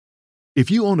If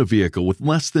you own a vehicle with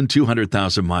less than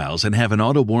 200,000 miles and have an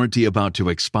auto warranty about to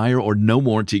expire or no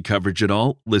warranty coverage at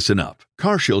all, listen up.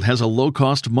 CarShield has a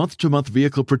low-cost month-to-month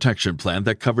vehicle protection plan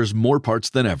that covers more parts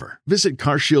than ever. Visit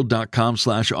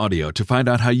carshield.com/audio to find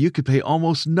out how you could pay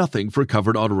almost nothing for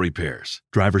covered auto repairs.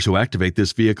 Drivers who activate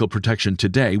this vehicle protection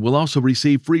today will also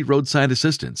receive free roadside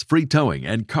assistance, free towing,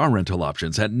 and car rental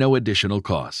options at no additional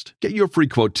cost. Get your free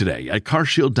quote today at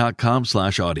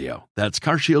carshield.com/audio. That's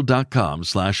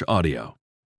carshield.com/audio.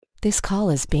 This call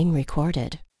is being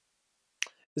recorded.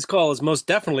 This call is most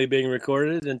definitely being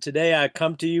recorded, and today I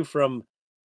come to you from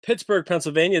Pittsburgh,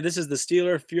 Pennsylvania. This is the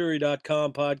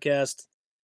SteelerFury.com podcast.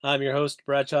 I'm your host,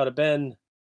 Bradshaw to Ben,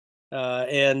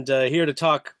 and here to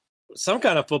talk some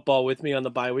kind of football with me on the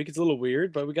bye week. It's a little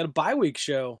weird, but we got a bye week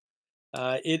show.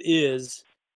 It is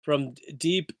from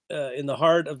deep in the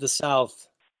heart of the South,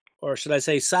 or should I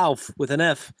say South with an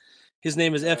F. His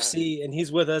name is FC, and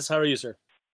he's with us. How are you, sir?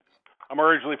 I'm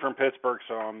originally from Pittsburgh,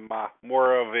 so I'm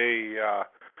more of a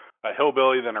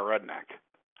hillbilly than a redneck.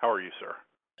 How are you, sir?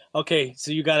 Okay,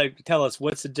 so you got to tell us,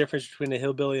 what's the difference between a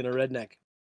hillbilly and a redneck?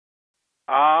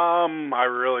 I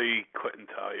really couldn't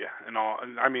tell you.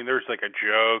 I mean, there's like a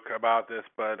joke about this,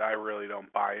 but I really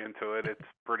don't buy into it. It's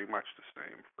pretty much the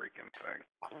same freaking thing.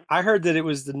 I heard that it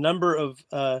was the number of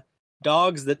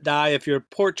dogs that die if your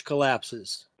porch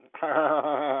collapses. See?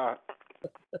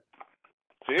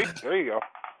 There you go.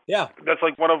 Yeah. That's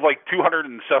like one of like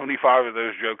 275 of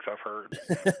those jokes I've heard.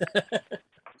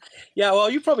 Yeah, well,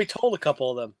 you probably told a couple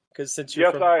of them. Since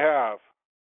you're I have.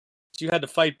 You had to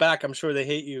fight back. I'm sure they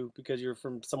hate you because you're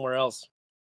from somewhere else.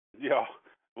 Yeah,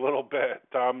 a little bit.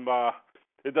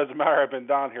 It doesn't matter. I've been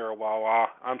down here a while.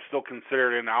 I'm still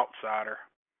considered an outsider.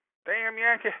 Damn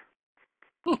Yankee.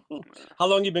 How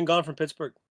long you been gone from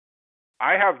Pittsburgh?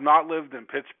 I have not lived in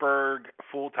Pittsburgh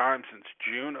full-time since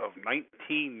June of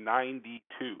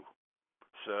 1992.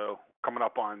 So coming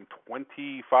up on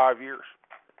 25 years.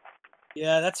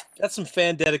 Yeah, that's some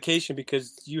fan dedication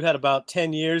because you had about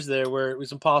 10 years there where it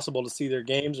was impossible to see their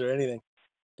games or anything.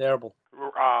 Terrible.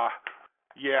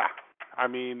 Yeah. I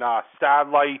mean,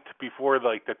 satellite before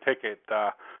like the ticket.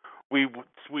 We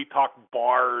talked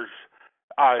bars.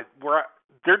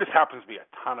 There just happens to be a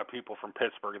ton of people from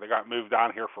Pittsburgh. They got moved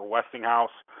down here for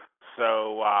Westinghouse.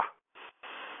 So,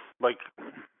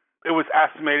 it was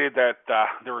estimated that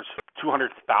there was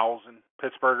 200,000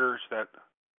 Pittsburghers that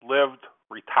lived,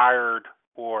 retired,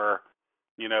 or,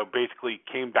 basically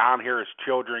came down here as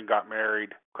children, got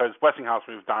married, because Westinghouse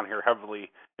moved down here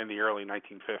heavily in the early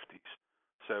 1950s.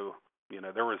 So,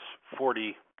 there was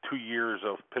 42 years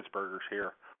of Pittsburghers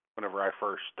here whenever I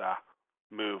first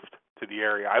moved to the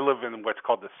area. I live in what's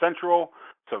called the Central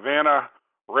Savannah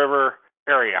River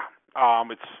area.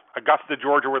 It's Augusta,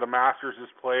 Georgia, where the Masters is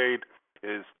played,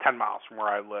 is 10 miles from where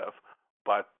I live.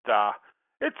 But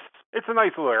it's a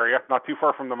nice little area, not too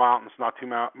far from the mountains, not too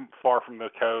far from the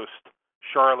coast.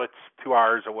 Charlotte's 2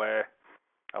 hours away.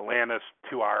 Atlanta's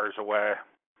 2 hours away.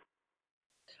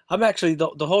 I'm actually the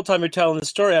whole time you're telling the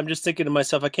story, I'm just thinking to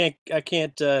myself, I can't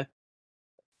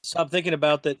stop thinking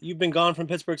about that. You've been gone from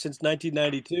Pittsburgh since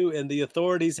 1992, and the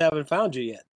authorities haven't found you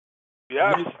yet.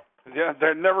 Yes. Yeah,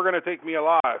 they're never going to take me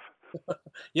alive.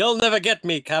 You'll never get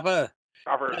me, Kappa.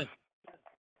 Covered.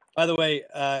 By the way,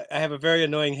 I have a very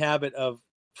annoying habit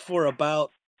for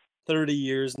about 30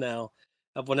 years now,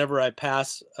 of whenever I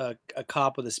pass a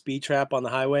cop with a speed trap on the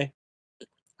highway,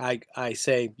 I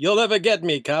say, "You'll never get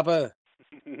me, Kappa."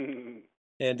 And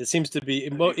it seems to be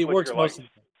it works most of the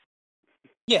time.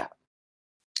 Yeah.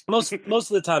 Most of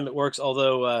the time it works,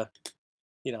 although I've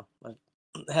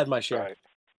had my share. Right.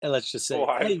 And let's just say,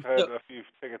 I've had a few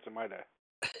tickets in my day.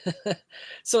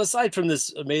 So aside from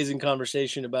this amazing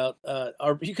conversation about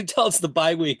you can tell it's the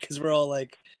bye week because we're all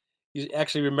like, you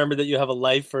actually remember that you have a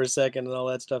life for a second and all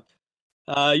that stuff.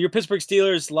 Your Pittsburgh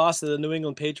Steelers lost to the New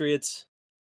England Patriots.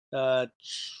 Was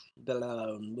it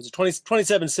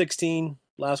 27-16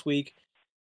 last week?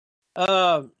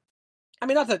 I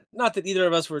mean, not that either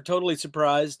of us were totally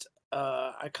surprised.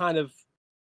 I kind of,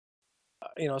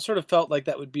 sort of felt like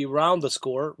that would be around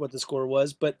what the score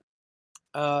was. But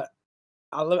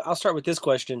I'll start with this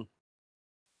question: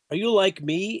 are you like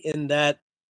me in that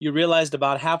you realized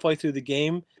about halfway through the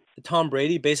game that Tom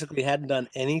Brady basically hadn't done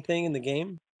anything in the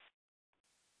game?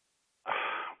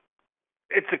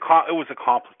 It was a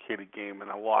complicated game in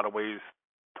a lot of ways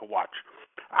to watch.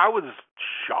 I was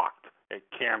shocked at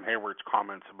Cam Hayward's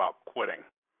comments about quitting.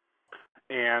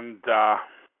 And that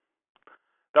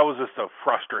was just a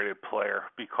frustrated player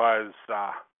because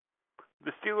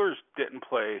the Steelers didn't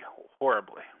play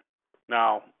horribly.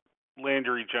 Now,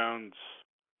 Landry Jones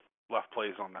left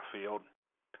plays on the field.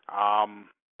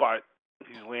 But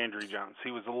He's Landry Jones.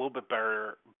 He was a little bit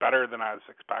better than I was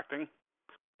expecting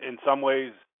in some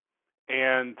ways.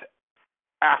 And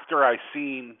after I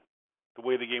seen the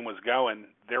way the game was going,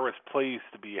 there was plays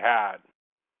to be had.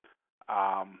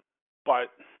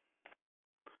 But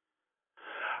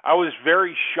I was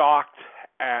very shocked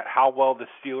at how well the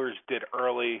Steelers did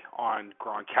early on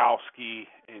Gronkowski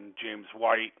and James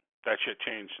White. That shit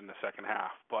changed in the second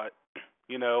half. But,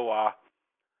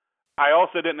 I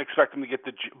also didn't expect them to get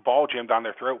the ball jammed down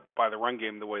their throat by the run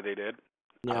game the way they did.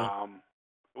 Yeah.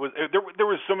 There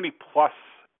was so many plus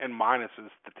and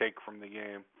minuses to take from the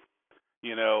game.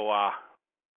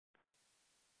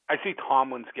 I see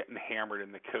Tomlin's getting hammered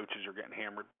and the coaches are getting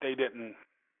hammered. They didn't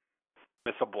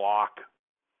miss a block,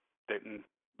 didn't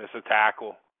miss a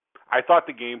tackle. I thought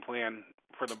the game plan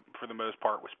for the most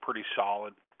part was pretty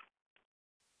solid.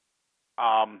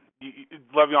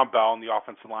 Le'Veon Bell on the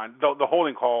offensive line, the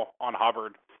holding call on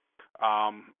Hubbard,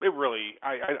 it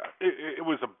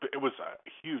was a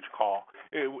huge call.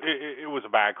 It was a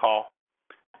bad call,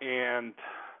 and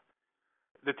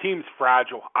the team's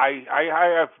fragile. I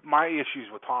have my issues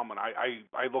with Tomlin.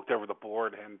 I looked over the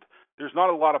board, and there's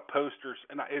not a lot of posters,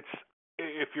 and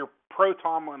if you're pro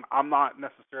Tomlin, I'm not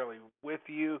necessarily with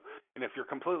you, and if you're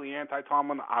completely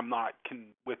anti-Tomlin, I'm not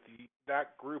with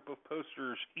that group of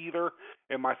posters either.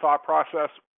 In my thought process,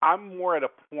 I'm more at a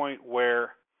point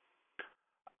where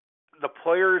the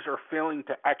players are failing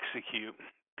to execute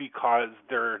because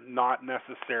they're not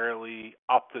necessarily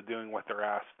up to doing what they're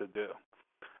asked to do.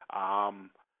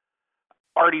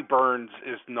 Artie Burns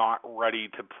is not ready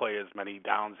to play as many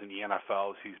downs in the NFL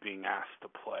as he's being asked to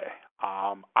play.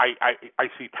 I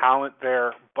see talent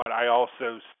there, but I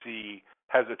also see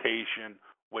hesitation,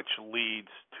 which leads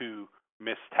to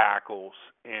missed tackles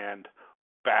and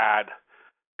bad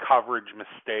coverage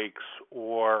mistakes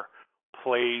or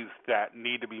plays that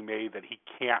need to be made that he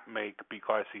can't make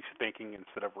because he's thinking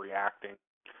instead of reacting.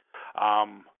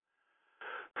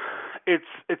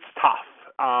 It's tough.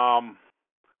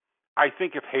 I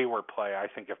think if Hayward played, I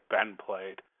think if Ben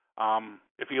played,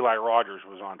 if Eli Rogers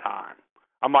was on time,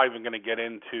 I'm not even going to get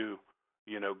into,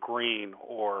 Green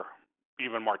or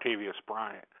even Martavius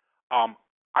Bryant.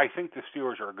 I think the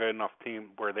Steelers are a good enough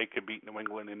team where they could beat New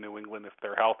England in New England if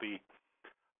they're healthy,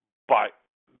 but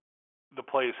the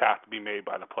plays have to be made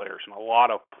by the players, and a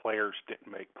lot of players didn't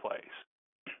make plays.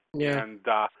 Yeah. And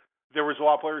there was a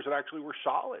lot of players that actually were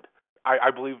solid.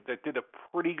 I believe that did a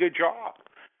pretty good job.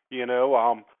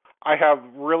 I have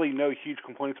really no huge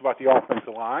complaints about the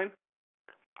offensive line.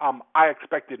 I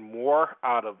expected more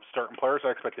out of certain players. I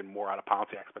expected more out of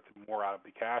Pouncey. I expected more out of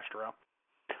DeCastro.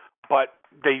 But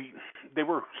they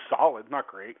were solid, not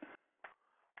great.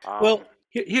 Well,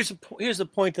 here's the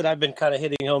point that I've been kind of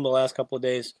hitting home the last couple of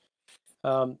days.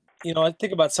 I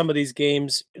think about some of these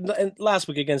games. And last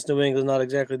week against New England, not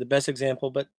exactly the best example,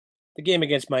 but the game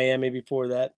against Miami before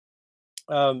that.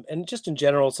 And just in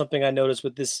general, something I noticed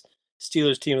with this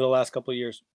Steelers team of the last couple of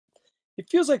years, it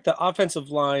feels like the offensive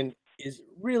line is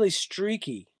really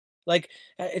streaky. Like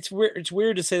it's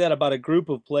weird to say that about a group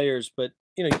of players, but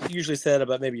you usually say that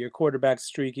about maybe your quarterback's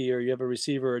streaky or you have a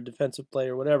receiver or a defensive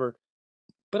player or whatever.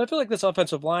 But I feel like this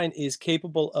offensive line is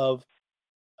capable of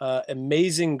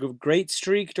amazing, great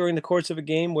streak during the course of a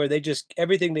game where they just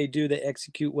everything they do, they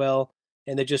execute well,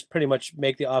 and they just pretty much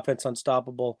make the offense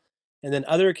unstoppable. And then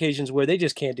other occasions where they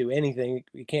just can't do anything,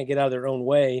 you can't get out of their own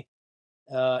way.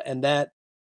 And that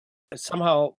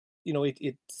somehow,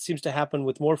 it seems to happen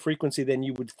with more frequency than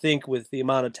you would think with the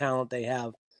amount of talent they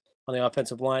have on the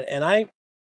offensive line. And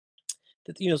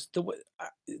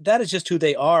that is just who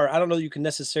they are. I don't know that you can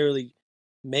necessarily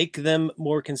make them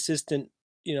more consistent,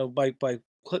 by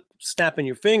snapping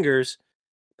your fingers.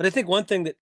 But I think one thing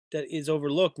that is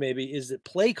overlooked maybe is that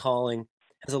play calling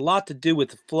has a lot to do with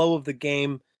the flow of the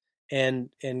game and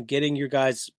getting your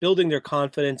guys, building their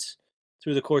confidence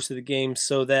through the course of the game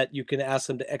so that you can ask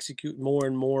them to execute more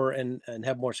and more and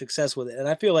have more success with it. And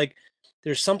I feel like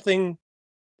there's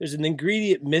an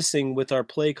ingredient missing with our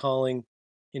play calling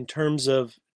in terms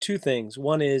of two things.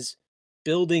 One is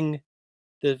building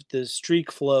the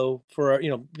streak flow for our,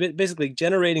 basically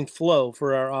generating flow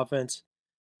for our offense.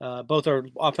 Both our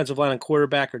offensive line and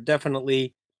quarterback are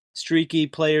definitely streaky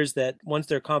players that once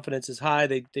their confidence is high,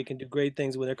 they can do great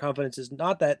things. When their confidence is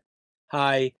not that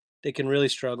high, they can really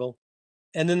struggle.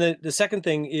 And then the second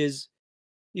thing is,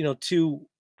 to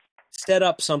set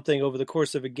up something over the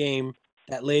course of a game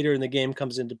that later in the game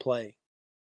comes into play.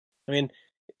 I mean,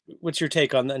 what's your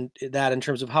take on that in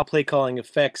terms of how play calling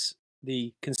affects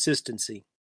the consistency?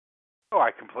 Oh,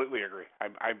 I completely agree.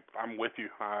 I'm with you.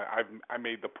 I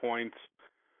made the points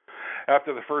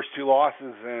after the first two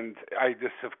losses, and I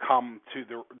just have come to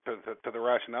the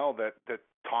rationale that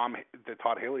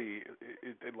Todd Haley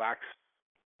it lacks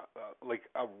like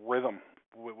a rhythm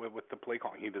with the play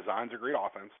calling. He designs a great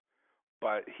offense,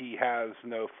 but he has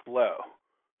no flow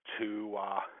to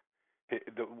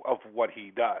of what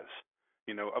he does.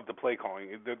 Of the play calling.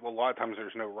 A lot of times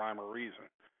there's no rhyme or reason.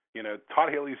 Todd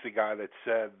Haley's the guy that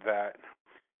said that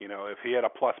if he had a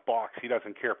plus box, he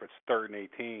doesn't care if it's 3rd and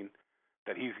 18,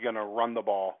 that he's going to run the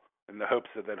ball in the hopes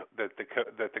that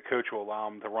the coach will allow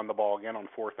him to run the ball again on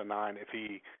 4th and 9 if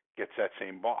he gets that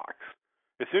same box.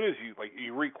 As soon as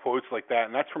you read quotes like that,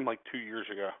 and that's from like 2 years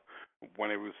ago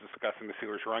when it was discussing the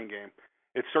Steelers' run game,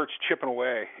 it starts chipping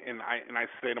away, and I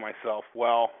say to myself,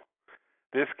 well,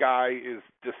 this guy is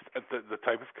just the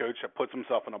type of coach that puts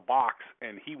himself in a box,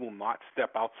 and he will not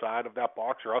step outside of that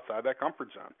box or outside that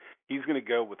comfort zone. He's going to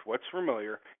go with what's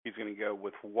familiar. He's going to go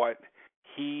with what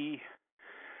he's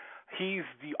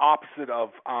the opposite of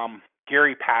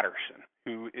Gary Patterson,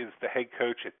 who is the head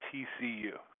coach at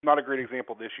TCU. Not a great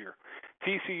example this year.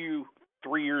 TCU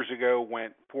 3 years ago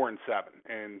went 4-7,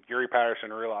 and Gary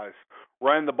Patterson realized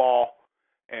running the ball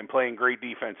and playing great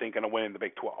defense ain't going to win in the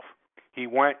Big 12. He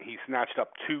snatched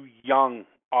up 2 young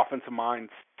offensive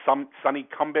minds, Sonny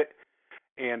Cumbit,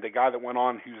 and the guy that went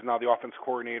on, who's now the offense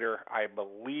coordinator, I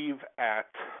believe, at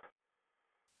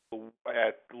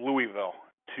Louisville,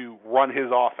 to run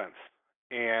his offense.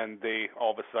 And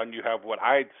all of a sudden you have what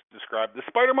I described, the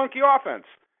spider monkey offense.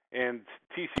 And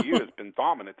TCU has been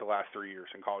dominant the last 3 years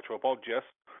in college football just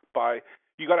by,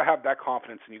 you got to have that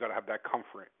confidence and you got to have that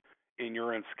comfort in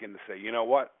your own skin to say, you know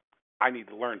what? I need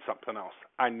to learn something else.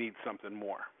 I need something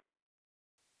more.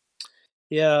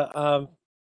 Yeah,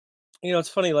 it's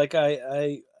funny. Like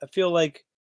I feel like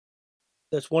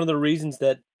that's one of the reasons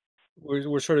that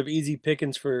we're sort of easy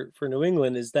pickings for New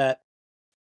England is that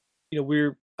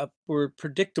we're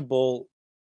predictable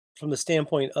from the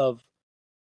standpoint of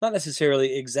not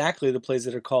necessarily exactly the plays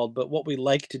that are called, but what we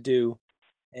like to do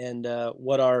and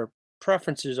what our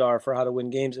preferences are for how to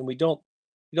win games, and we don't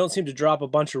seem to drop a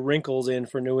bunch of wrinkles in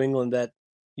for New England that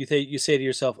you say to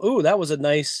yourself, "Oh, that was a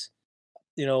nice."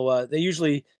 They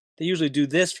usually do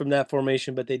this from that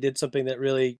formation, but they did something that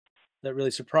really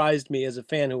surprised me as a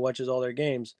fan who watches all their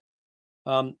games.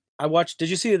 I watched. Did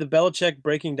you see the Belichick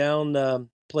breaking down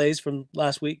plays from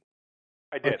last week?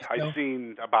 I did. I've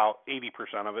seen about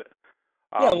 80% of it.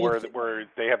 Yeah, where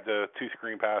they have the 2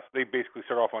 screen pass. They basically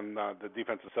start off on the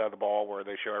defensive side of the ball where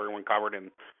they show everyone covered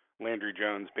and Landry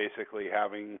Jones basically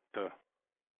having to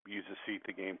use his feet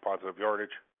to gain positive yardage.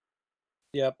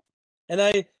 Yep. And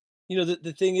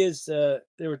the thing is, there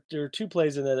were 2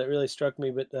 plays in there that really struck me,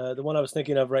 but the one I was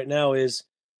thinking of right now is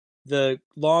the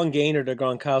long gainer to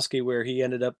Gronkowski where he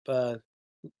ended up,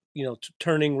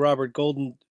 turning Robert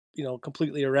Golden,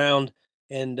 completely around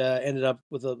and ended up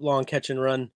with a long catch and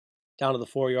run down to the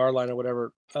 4-yard line or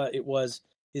whatever it was,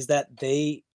 is that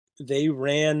they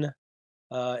ran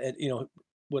at,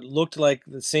 what looked like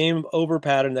the same over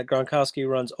pattern that Gronkowski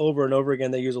runs over and over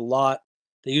again. They use a lot.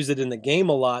 They used it in the game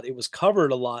a lot. It was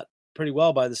covered a lot, pretty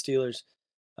well by the Steelers.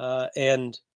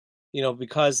 And,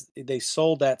 because they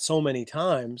sold that so many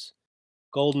times,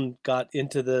 Golden got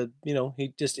into the,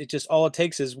 all it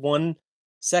takes is 1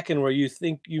 second where you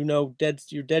think, you're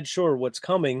dead sure what's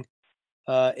coming.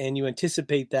 And you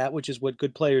anticipate that, which is what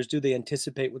good players do. They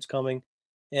anticipate what's coming.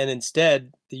 And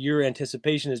instead, your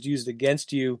anticipation is used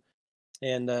against you.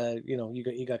 And,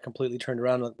 you got completely turned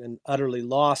around and utterly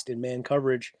lost in man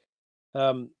coverage.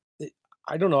 I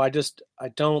don't know. I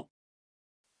don't.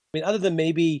 I mean, other than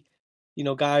maybe,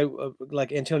 guy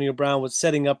like Antonio Brown was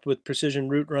setting up with precision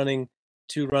route running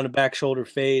to run a back shoulder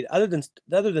fade. Other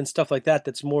than stuff like that,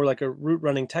 that's more like a route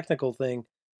running technical thing.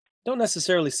 Don't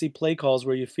necessarily see play calls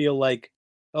where you feel like,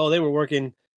 oh, they were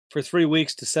working for 3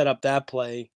 weeks to set up that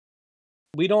play.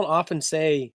 We don't often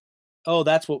say, oh,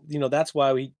 that's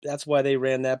why they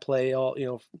ran that play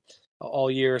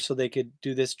all year so they could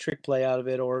do this trick play out of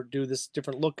it or do this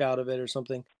different look out of it or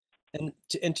something. And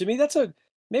to me, that's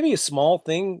maybe a small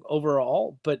thing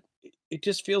overall, but it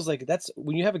just feels like that's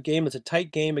when you have a game that's a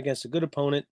tight game against a good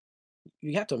opponent,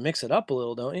 you have to mix it up a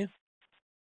little, don't you?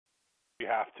 You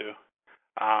have to.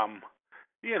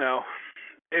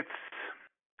 It's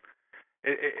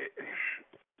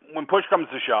when push comes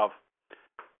to shove,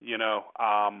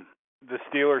 the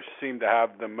Steelers seem to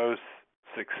have the most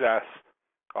success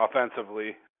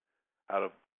offensively out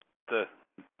of the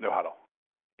no huddle.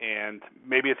 And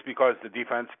maybe it's because the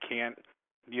defense can't,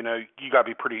 you got to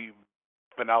be pretty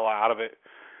vanilla out of it.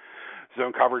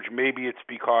 Zone coverage, maybe it's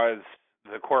because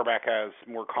the quarterback has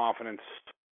more confidence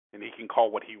and he can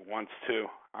call what he wants to.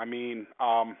 I mean,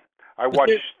 I But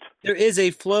watched. there is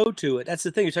a flow to it. That's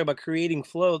the thing. You're talking about creating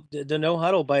flow. The no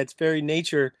huddle, by its very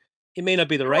nature, it may not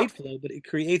be the Sure. right flow, but it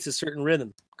creates a certain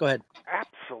rhythm. Go ahead.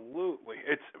 Absolutely.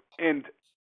 And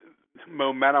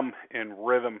momentum and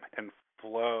rhythm and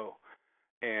flow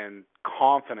and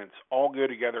confidence all go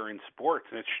together in sports,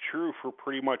 and it's true for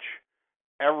pretty much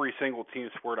every single team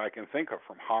sport I can think of,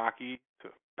 from hockey to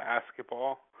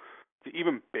basketball to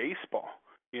even baseball.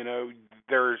 You know,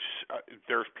 there's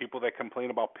people that complain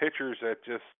about pitchers that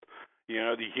just,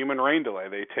 the human rain delay.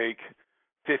 They take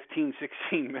 15,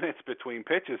 16 minutes between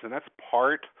pitches, and that's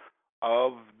part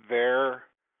of their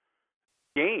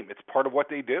game. It's part of what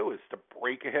they do, is to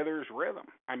break a hitter's rhythm.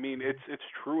 I mean, it's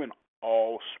true in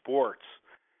all sports.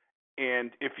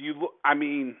 And if you look, I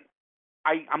mean,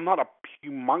 I'm not a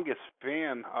humongous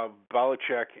fan of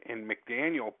Belichick and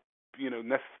McDaniel,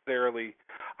 necessarily.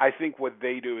 I think what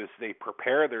they do is they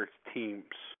prepare their teams.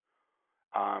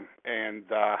 And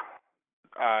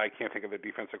I can't think of the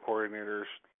defensive coordinator's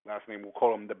last name. We'll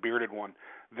call him the bearded one.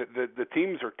 The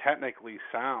teams are technically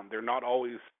sound. They're not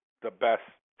always the best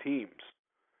teams.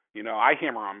 I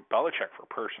hammer on Belichick for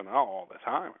personnel all the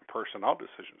time, personnel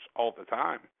decisions all the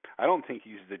time. I don't think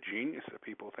he's the genius that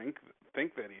people think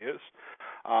that he is.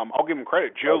 I'll give him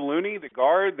credit. Joe Looney, the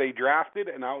guard they drafted,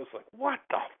 and I was like, what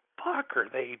the fuck are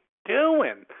they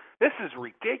doing? This is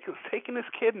ridiculous. Taking this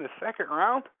kid in the second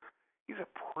round, he's a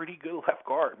pretty good left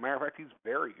guard. Matter of fact, he's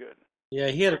very good. Yeah,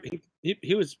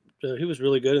 he was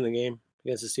really good in the game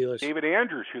against the Steelers. David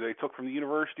Andrews, who they took from the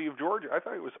University of Georgia, I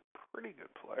thought he was a pretty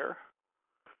good player.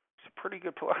 He's a pretty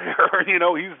good player.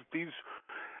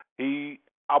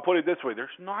 I'll put it this way: there's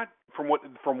not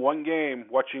from one game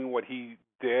watching what he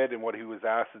did and what he was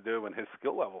asked to do and his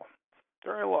skill level.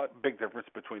 There are a lot big difference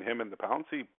between him and the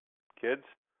Pouncey kids.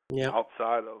 Yeah.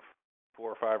 Outside of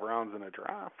 4 or 5 rounds in a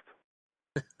draft.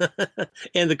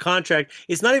 And the contract.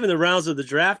 It's not even the rounds of the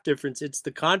draft difference. It's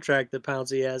the contract that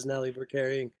Pouncey has now that we're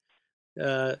carrying.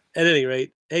 At any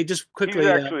rate, hey, just quickly. He's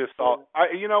actually a solid.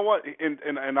 You know what?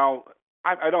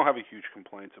 I don't have a huge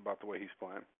complaints about the way he's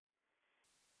playing.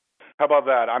 How about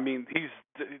that? I mean,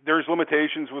 there's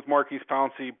limitations with Marquise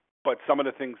Pouncey, but some of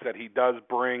the things that he does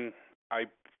bring, I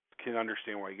can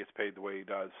understand why he gets paid the way he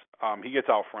does. He gets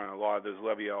out front a lot of those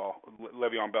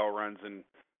Le'Veon Bell runs and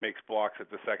makes blocks at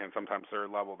the second, sometimes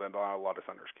third level that a lot of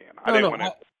centers can.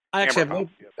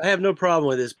 I have no problem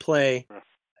with his play,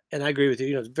 and I agree with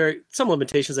you. Some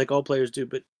limitations like all players do,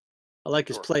 but I like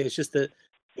his play. It's just that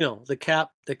the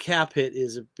cap hit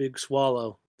is a big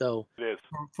swallow though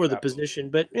for the position.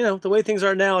 But the way things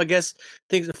are now, I guess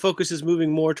the focus is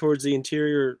moving more towards the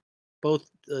interior, both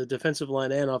defensive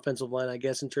line and offensive line. I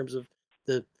guess in terms of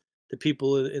the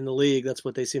people in the league, that's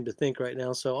what they seem to think right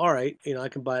now. So all right, I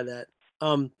can buy that.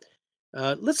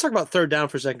 Let's talk about third down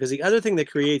for a second, because the other thing that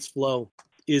creates flow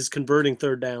is converting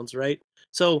third downs, right?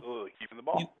 So keeping the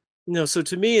ball. So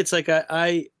to me, it's like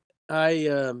I'm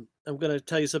going to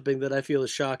tell you something that I feel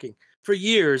is shocking. For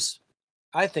years,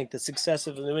 I think the success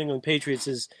of the New England Patriots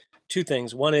is two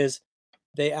things. One is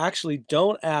they actually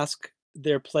don't ask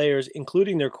their players,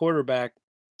 including their quarterback,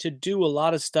 to do a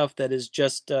lot of stuff that is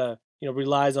just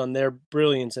relies on their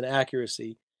brilliance and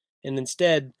accuracy, and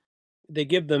instead they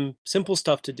give them simple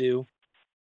stuff to do.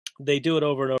 They do it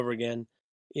over and over again.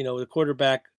 The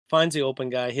quarterback finds the open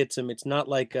guy, hits him. It's not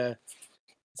like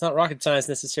it's not rocket science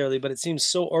necessarily, but it seems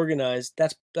so organized.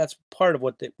 That's part of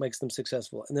what makes them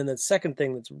successful. And then the second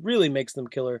thing that really makes them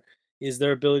killer is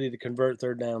their ability to convert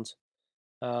third downs.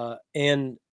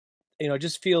 And I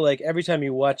just feel like every time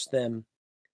you watch them,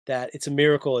 that it's a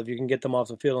miracle if you can get them off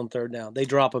the field on third down. They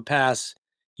drop a pass,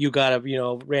 you got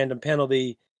a random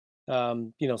penalty.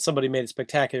 Somebody made a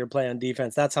spectacular play on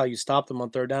defense. That's how you stop them on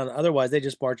third down. Otherwise, they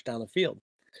just march down the field.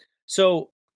 So,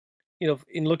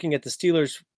 in looking at the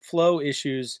Steelers' flow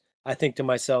issues, I think to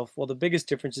myself, well, the biggest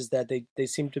difference is that they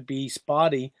seem to be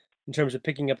spotty in terms of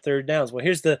picking up third downs. Well,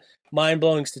 here's the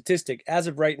mind-blowing statistic. As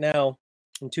of right now,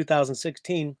 in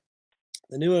 2016,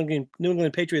 the New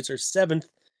England Patriots are 7th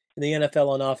in the NFL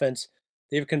on offense.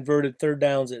 They've converted third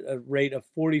downs at a rate of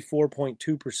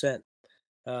 44.2%.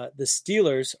 The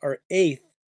Steelers are 8th.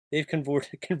 They've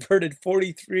converted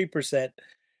 43%.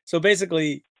 So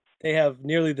basically, they have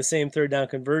nearly the same third down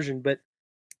conversion. But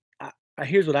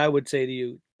here's what I would say to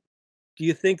you. Do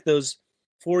you think those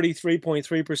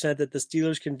 43.3% that the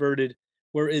Steelers converted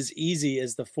were as easy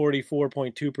as the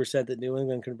 44.2% that New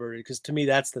England converted? Because to me,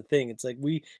 that's the thing. It's like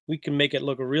we can make it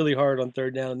look really hard on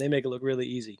third down, and they make it look really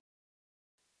easy.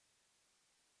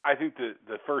 I think the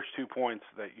first 2 points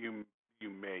that you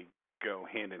made go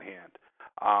hand in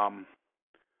hand.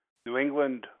 New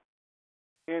England,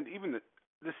 and even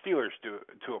the Steelers do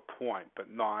it to a point, but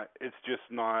not. It's just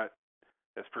not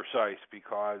as precise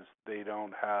because they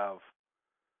don't have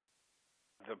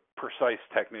the precise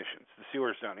technicians. The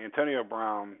Steelers don't. Antonio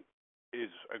Brown is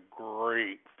a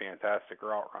great, fantastic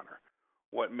route runner.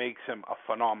 What makes him a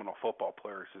phenomenal football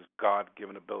player is his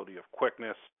God-given ability of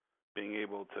quickness, being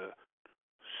able to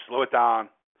slow it down,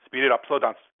 speed it up, slow it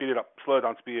down, speed it up, slow it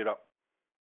down, speed it up.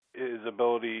 His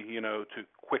ability, to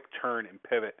quick turn and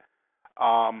pivot.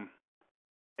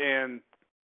 And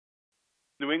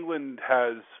New England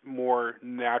has more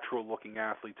natural-looking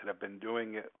athletes that have been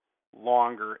doing it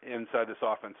longer inside this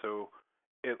offense, so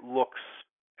it looks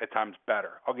at times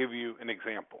better. I'll give you an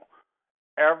example.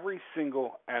 Every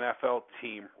single NFL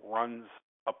team runs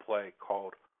a play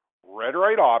called red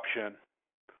right option,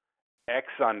 X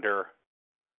under,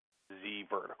 Z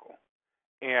vertical.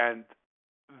 And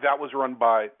that was run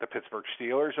by the Pittsburgh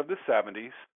Steelers of the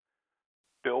 70s,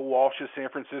 Bill Walsh's San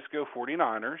Francisco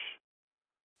 49ers,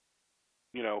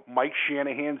 Mike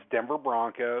Shanahan's Denver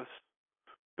Broncos,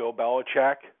 Bill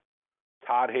Belichick,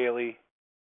 Todd Haley,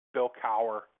 Bill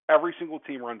Cowher. Every single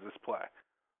team runs this play.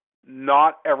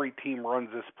 Not every team runs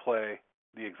this play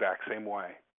the exact same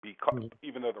way, because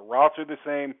even though the routes are the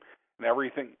same and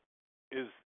everything is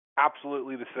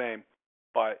absolutely the same,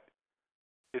 but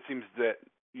it seems that,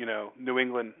 New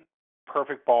England,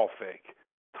 perfect ball fake.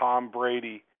 Tom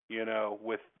Brady,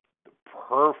 with the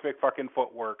perfect fucking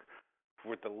footwork,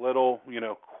 with the little,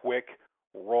 quick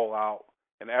rollout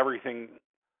and everything.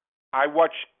 I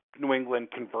watched New England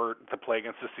convert the play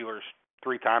against the Steelers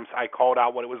 3 times. I called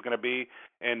out what it was going to be,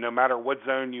 and no matter what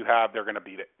zone you have, they're going to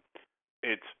beat it.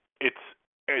 It's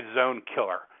a zone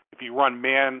killer. If you run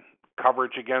man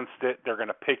coverage against it, they're going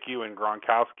to pick you, and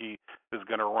Gronkowski is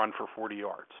going to run for 40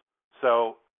 yards.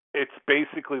 So it's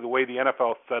basically the way the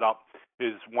NFL is set up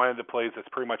is one of the plays that's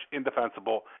pretty much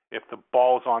indefensible if the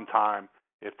ball's on time,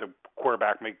 if the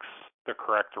quarterback makes the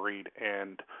correct read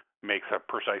and makes a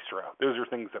precise throw. Those are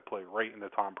things that play right into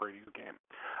Tom Brady's game.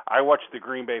 I watched the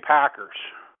Green Bay Packers,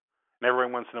 and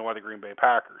everyone wants to know why the Green Bay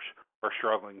Packers are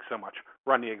struggling so much.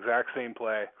 Run the exact same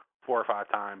play 4 or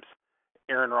 5 times.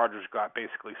 Aaron Rodgers got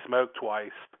basically smoked twice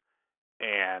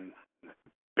and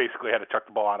basically had to chuck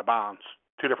the ball out of bounds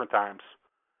 2 different times.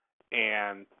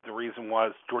 And the reason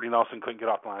was Jordy Nelson couldn't get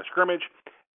off the line of scrimmage,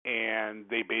 and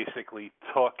they basically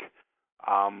took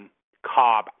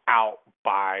Cobb out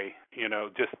by,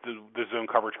 just the zone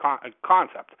coverage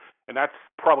concept. And that's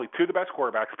probably 2 of the best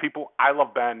quarterbacks. I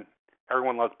love Ben.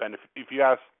 Everyone loves Ben. If you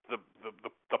ask the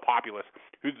populace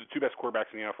who's the 2 best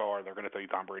quarterbacks in the NFL are, they're going to tell you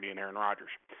Tom Brady and Aaron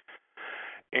Rodgers.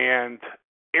 And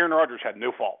Aaron Rodgers had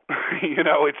no fault.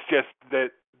 It's just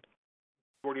that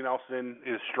Jordy Nelson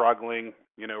is struggling.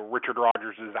 Richard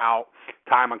Rodgers is out.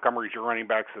 Ty Montgomery's your running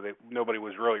back, so nobody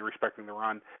was really respecting the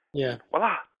run. Yeah.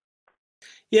 Voila.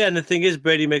 Yeah, and the thing is,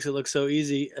 Brady makes it look so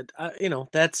easy.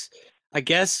 That's, I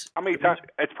guess. How many times?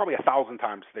 It's probably 1,000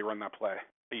 times they run that play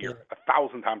a year.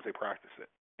 1,000 times they practice it.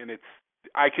 And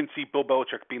I can see Bill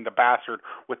Belichick being the bastard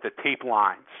with the tape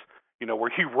lines,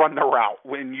 where you run the route.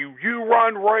 When you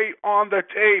run right on the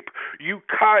tape, you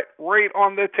cut right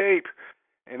on the tape.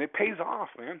 And it pays off,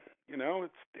 man.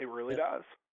 It really does.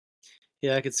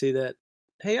 Yeah, I could see that.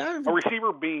 Hey, a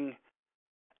receiver being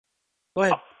Go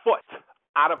ahead. a foot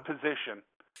out of position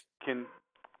can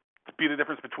be the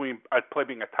difference between a play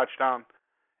being a touchdown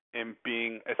and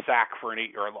being a sack for an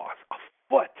 8-yard loss. A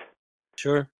foot.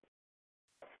 Sure,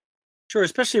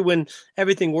 especially when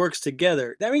everything works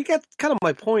together. That's kind of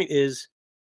my point is,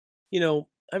 I'm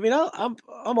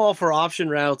all for option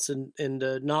routes and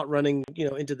not running,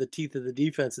 into the teeth of the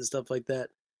defense and stuff like that.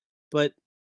 But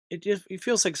it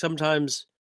feels like sometimes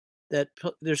that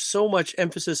there's so much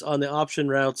emphasis on the option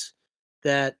routes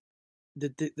that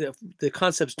the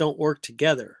concepts don't work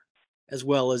together as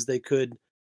well as they could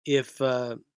if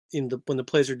when the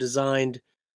plays are designed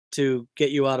to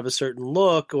get you out of a certain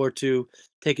look or to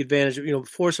take advantage of,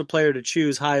 force a player to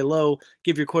choose high, low,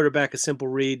 give your quarterback a simple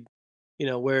read,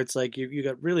 where it's like you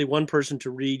got really one person to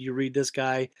read. You read this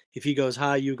guy. If he goes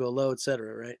high, you go low, et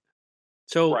cetera, right?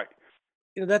 So, right.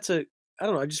 I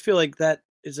don't know. I just feel like that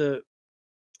is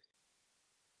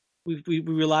we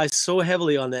rely so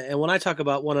heavily on that. And when I talk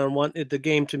about one-on-one, the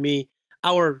game to me,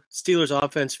 our Steelers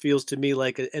offense feels to me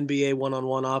like an NBA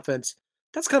one-on-one offense.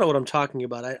 That's kind of what I'm talking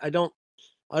about. I don't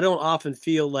often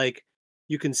feel like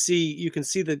you can see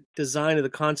the design of the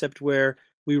concept where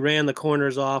we ran the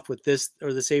corners off with this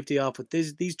or the safety off with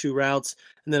these 2 routes,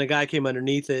 and then a guy came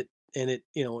underneath it and it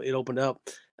opened up.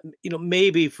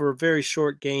 Maybe for very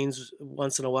short gains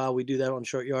once in a while we do that on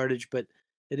short yardage, but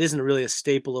it isn't really a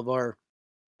staple of our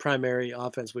primary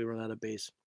offense we run out of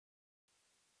base.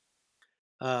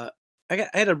 I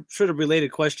had a sort of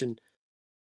related question,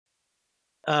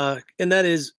 and that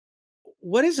is,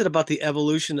 what is it about the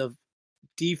evolution of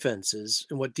defenses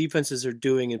and what defenses are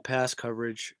doing in pass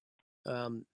coverage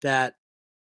that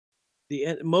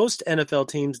most NFL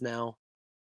teams now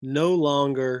no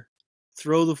longer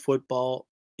throw the football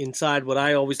inside what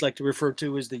I always like to refer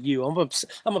to as the U.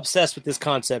 I'm obsessed with this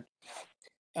concept.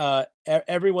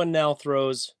 Everyone now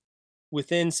throws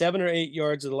within 7 or 8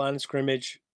 yards of the line of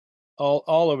scrimmage,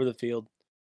 all over the field,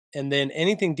 and then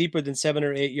anything deeper than 7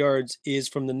 or 8 yards is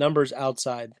from the numbers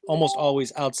outside, almost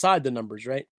always outside the numbers,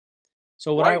 right?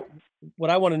 So what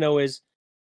I want to know is,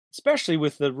 especially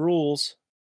with the rules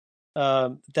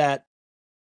that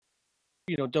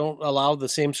don't allow the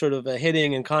same sort of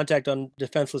hitting and contact on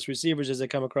defenseless receivers as they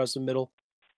come across the middle.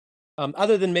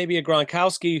 Other than maybe a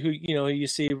Gronkowski who you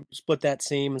see split that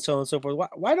seam and so on and so forth.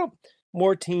 Why don't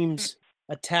more teams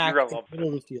attack the middle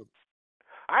of the field?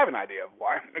 I have an idea of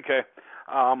why. Okay,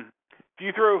 do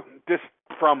you throw this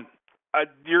from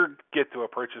you get to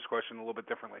approach this question a little bit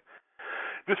differently?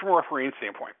 Just from a refereeing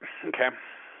standpoint. Okay,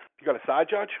 you got a side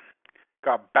judge,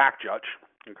 got a back judge.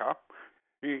 Okay.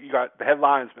 You got the head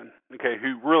linesman, okay,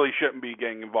 who really shouldn't be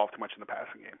getting involved too much in the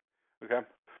passing game, okay?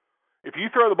 If you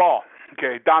throw the ball,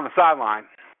 okay, down the sideline,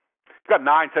 you got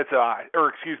 9 sets of eyes,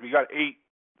 you got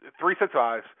 3 sets of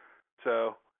eyes,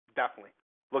 so definitely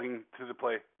looking to the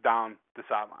play down the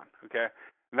sideline, okay?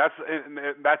 And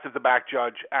that's if the back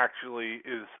judge actually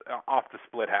is off the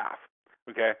split half,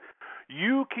 okay?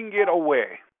 You can get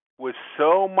away with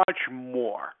so much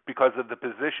more because of the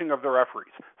position of the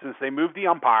referees. Since they moved the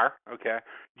umpire, okay,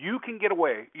 you can get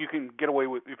away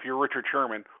with, if you're Richard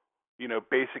Sherman,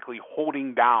 basically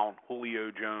holding down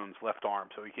Julio Jones' left arm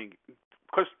so he can,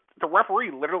 because the referee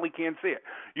literally can't see it.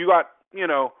 You got,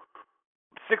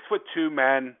 6'2"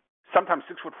 men, sometimes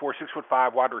 6'4",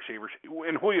 6'5" wide receivers.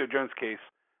 In Julio Jones' case,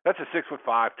 that's a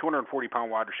 6'5", 240-pound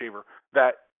wide receiver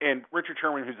and Richard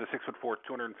Sherman, who's a 6'4",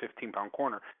 215-pound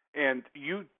corner. And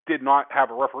you did not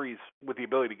have referees with the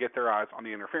ability to get their eyes on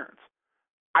the interference.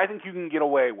 I think you can get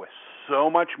away with so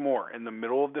much more in the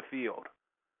middle of the field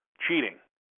cheating.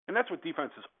 And that's what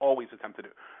defenses always attempt to do.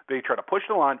 They try to push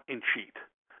the line and cheat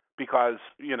because,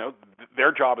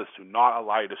 their job is to not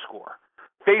allow you to score.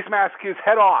 Face mask his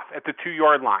head off at the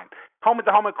 2-yard line.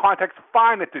 Helmet-to-helmet contact's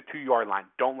fine at the 2-yard line.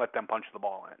 Don't let them punch the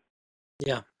ball in.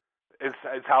 Yeah. Is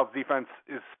how defense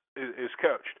is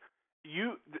coached.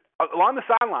 Along the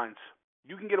sidelines,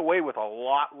 you can get away with a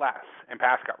lot less in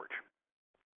pass coverage.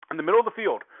 In the middle of the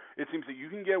field, it seems that you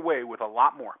can get away with a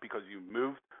lot more because you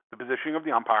move the positioning of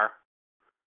the umpire.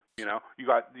 You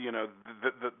got you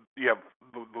have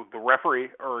the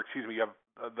referee, you have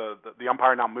the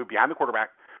umpire now moved behind the quarterback,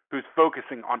 who's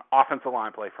focusing on offensive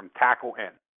line play from tackle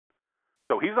in.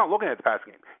 So he's not looking at the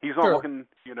passing game. He's not looking,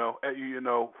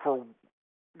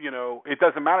 it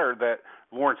doesn't matter that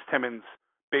Lawrence Timmons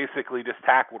basically just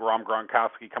tackled Rob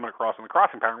Gronkowski coming across in the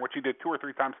crossing pattern, which he did 2 or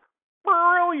 3 times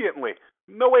brilliantly.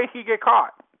 No way he'd get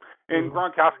caught. And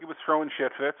Gronkowski was throwing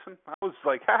shit fits, and I was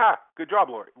like, "Ha, good job,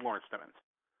 Lawrence Timmons."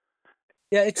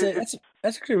 Yeah, that's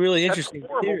actually a really interesting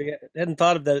theory. I hadn't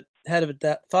thought of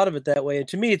it that way. And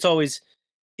to me,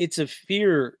 it's a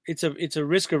fear. It's a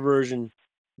risk aversion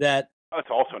that. That's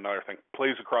also another thing.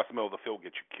 Plays across the middle of the field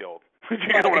get you killed.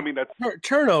 You know what I mean? That's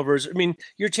turnovers. I mean,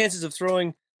 your chances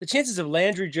of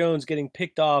Landry Jones getting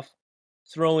picked off,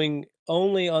 throwing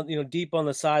only on deep on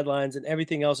the sidelines, and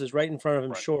everything else is right in front of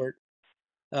him short,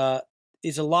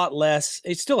 is a lot less.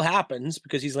 It still happens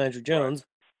because he's Landry Jones,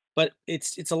 but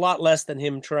it's a lot less than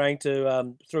him trying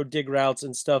to throw dig routes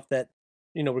and stuff that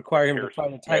require him to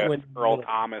find a tight window. Earl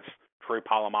Thomas, Troy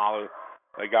Polamalu,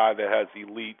 a guy that has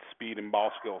elite speed and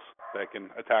ball skills that can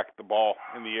attack the ball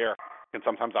in the air, can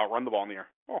sometimes outrun the ball in the air.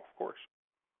 Oh, of course.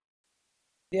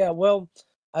 Yeah, well,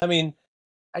 I mean,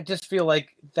 I just feel like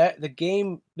that the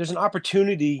game, there's an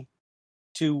opportunity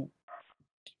to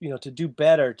do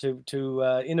better,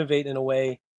 to innovate in a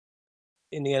way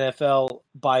in the NFL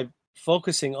by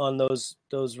focusing on those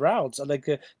routes. I'd like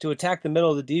to attack the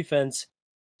middle of the defense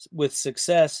with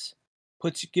success.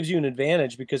 Gives you an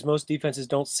advantage because most defenses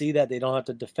don't see that. They don't have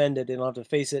to defend it. They don't have to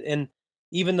face it. And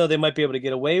even though they might be able to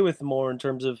get away with more in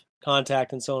terms of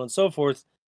contact and so on and so forth,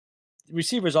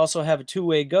 receivers also have a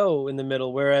two-way go in the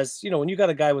middle. Whereas, when you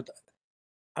got a guy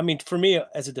for me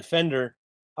as a defender,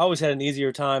 I always had an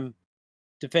easier time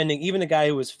defending even a guy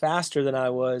who was faster than I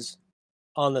was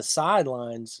on the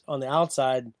sidelines, on the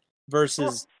outside,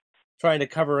 versus trying to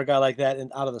cover a guy like that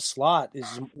and out of the slot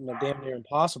is damn near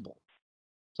impossible.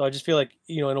 So I just feel like,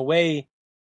 in a way,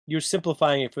 you're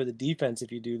simplifying it for the defense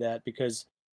if you do that because,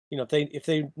 if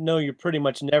they know you're pretty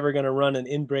much never going to run an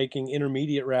in-breaking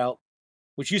intermediate route,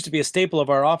 which used to be a staple of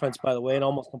our offense, by the way, and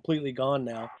almost completely gone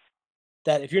now.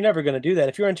 That if you're never going to do that,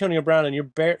 if you're Antonio Brown and you're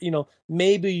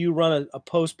maybe you run a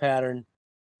post pattern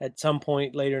at some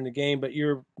point later in the game, but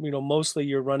mostly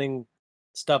you're running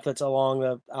stuff that's along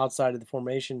the outside of the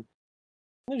formation.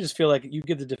 I just feel like you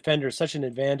give the defender such an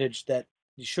advantage that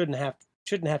you shouldn't have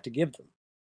to give them.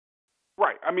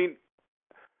 Right. I mean,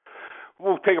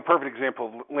 we'll take a perfect example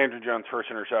of Landry Jones' first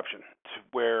interception,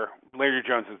 where Landry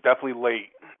Jones is definitely late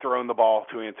throwing the ball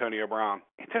to Antonio Brown.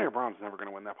 Antonio Brown's never going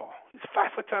to win that ball. He's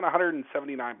 5'10",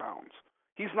 179 pounds.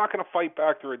 He's not going to fight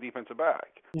back through a defensive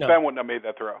back. No. Ben wouldn't have made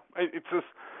that throw. It's just,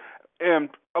 and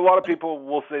a lot of people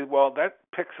will say, well, that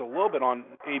picks a little bit on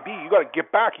AB. You got to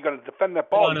get back. You got to defend that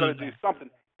ball. You got to do something.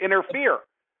 Interfere.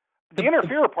 The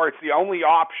interfere part's the only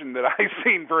option that I've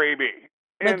seen for AB.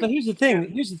 But here's the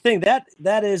thing.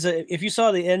 That is if you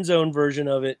saw the end zone version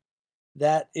of it,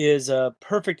 that is a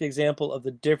perfect example of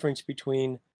the difference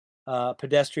between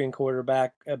pedestrian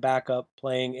quarterback, a backup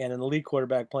playing, and an elite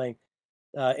quarterback playing.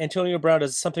 Antonio Brown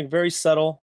does something very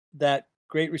subtle that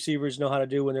great receivers know how to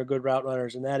do when they're good route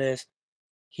runners, and that is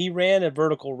he ran a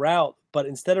vertical route, but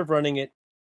instead of running it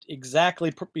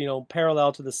exactly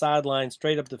parallel to the sideline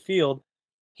straight up the field,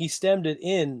 he stemmed it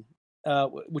in,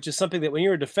 which is something that when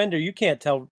you're a defender, you can't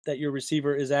tell that your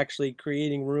receiver is actually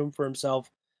creating room for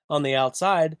himself on the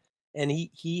outside. And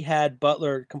he had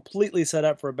Butler completely set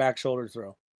up for a back shoulder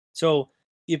throw. So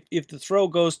if the throw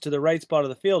goes to the right spot of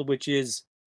the field, which is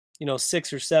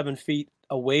 6 or 7 feet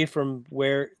away from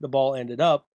where the ball ended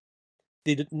up,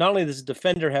 not only does the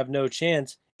defender have no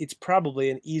chance, it's probably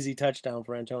an easy touchdown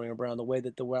for Antonio Brown. The way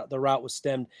that the route was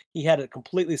stemmed, he had it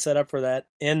completely set up for that.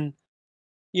 And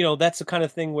that's the kind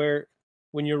of thing where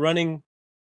when you're running,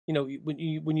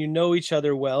 when you know each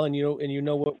other well and you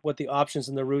know what the options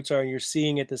and the routes are, and you're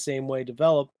seeing it the same way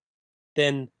develop,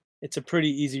 then it's a pretty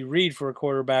easy read for a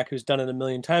quarterback who's done it a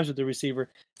million times with the receiver.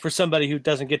 For somebody who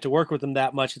doesn't get to work with them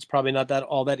that much, it's probably not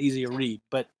all that easy a read.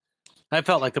 But I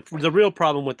felt like the real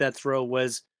problem with that throw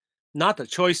was not the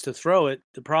choice to throw it.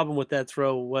 The problem with that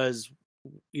throw was,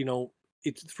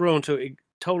 it's thrown to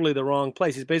totally the wrong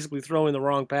place. He's basically throwing the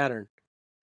wrong pattern.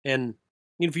 And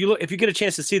if you get a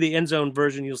chance to see the end zone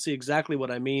version, you'll see exactly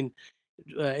what I mean.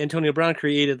 Antonio Brown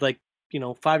created 5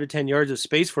 to 10 yards of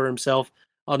space for himself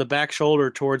on the back shoulder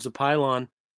towards the pylon,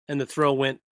 and the throw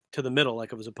went to the middle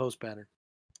like it was a post pattern.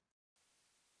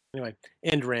 Anyway,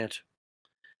 end rant.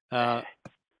 I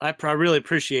really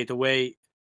appreciate the way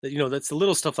that that's the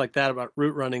little stuff like that about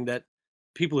route running that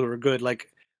people who are good, like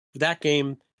that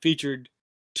game featured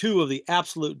 2 of the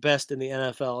absolute best in the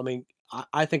NFL. I mean,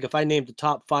 I think if I named the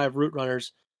top 5 route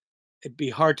runners, it'd be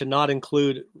hard to not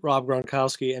include Rob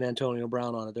Gronkowski and Antonio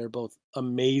Brown on it. They're both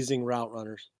amazing route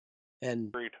runners. And,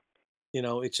 Agreed.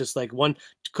 It's just like one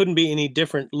couldn't be any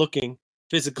different looking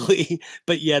physically,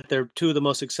 but yet they're 2 of the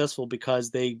most successful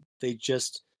because they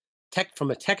just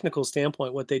from a technical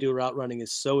standpoint, what they do route running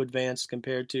is so advanced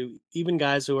compared to even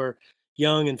guys who are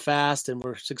young and fast and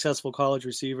were successful college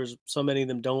receivers. So many of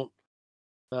them don't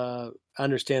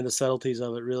understand the subtleties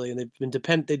of it really, and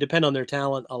they depend on their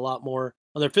talent a lot more,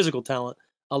 on their physical talent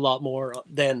a lot more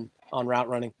than on route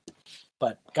running.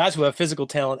 But guys who have physical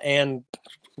talent and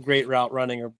great route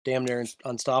running are damn near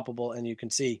unstoppable, and you can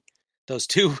see those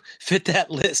 2 fit that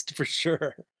list for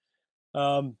sure.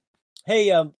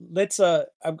 Hey, let's I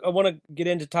want to get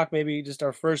into talk maybe just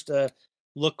our first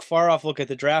far off look at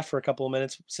the draft for a couple of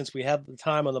minutes since we have the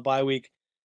time on the bye week.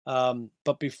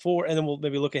 But before, and then we'll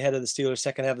maybe look ahead of the Steelers'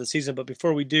 second half of the season. But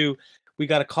before we do, we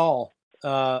got a call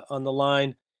on the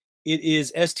line. It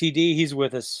is STD. He's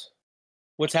with us.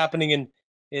 What's happening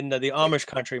in the Amish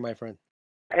country, my friend?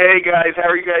 Hey guys, how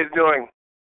are you guys doing?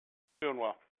 Doing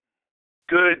well.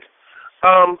 Good.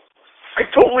 I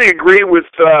totally agree with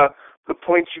the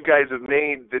points you guys have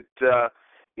made that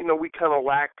we kind of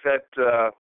lack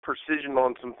that precision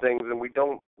on some things, and we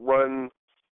don't run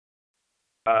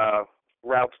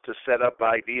routes to set up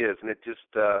ideas, and it just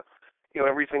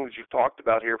everything that you've talked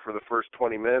about here for the first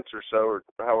 20 minutes or so, or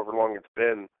however long it's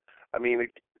been, I mean,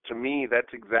 to me,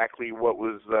 that's exactly what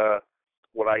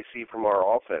I see from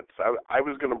our offense. I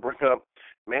was going to bring up,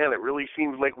 man, it really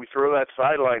seems like we throw that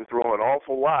sideline throw an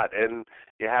awful lot, and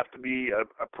you have to be a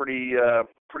pretty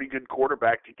good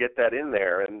quarterback to get that in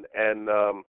there, and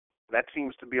that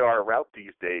seems to be our route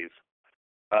these days.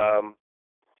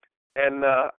 And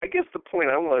I guess the point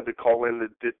I wanted to call in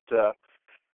that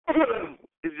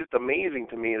is just amazing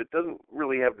to me. It doesn't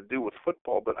really have to do with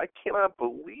football, but I cannot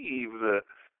believe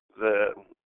the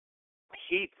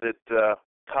heat that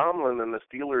Tomlin and the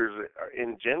Steelers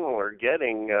in general are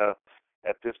getting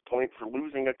at this point for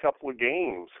losing a couple of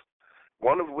games,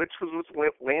 one of which was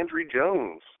with Landry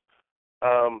Jones.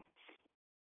 Are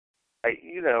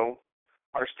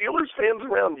Steelers fans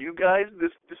around you guys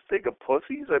this big of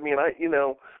pussies? I mean,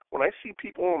 when I see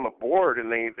people on the board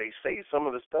and they say some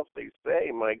of the stuff they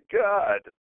say, my God,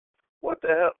 what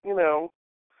the hell?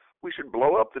 We should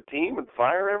blow up the team and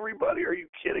fire everybody? Are you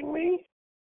kidding me?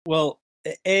 Well,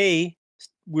 A,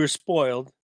 we're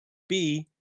spoiled. B,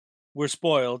 we're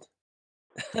spoiled.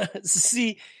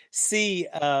 C,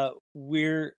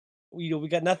 we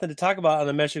got nothing to talk about on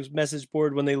the message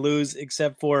board when they lose,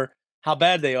 except for how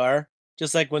bad they are.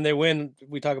 Just like when they win,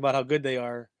 we talk about how good they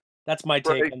are. That's my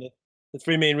take Right. on the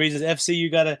three main reasons. FC,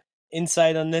 you got an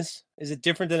insight on this? Is it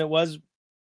different than it was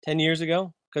 10 years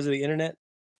ago because of the internet?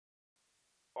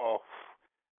 Oh,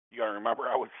 you gotta remember,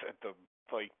 I was at the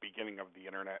beginning of the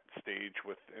internet stage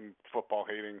in football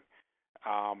hating.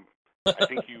 I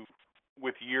think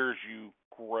with years, you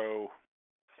grow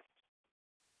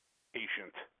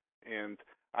patient, and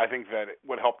I think that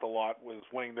what helped a lot was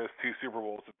winning those 2 Super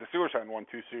Bowls. If the Steelers hadn't won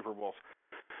 2 Super Bowls,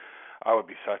 I would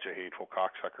be such a hateful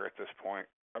cocksucker at this point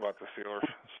about the Steelers.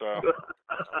 So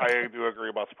I do agree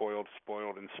about spoiled,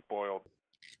 and spoiled.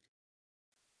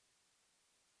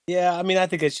 Yeah, I mean, I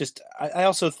think it's just. I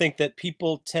also think that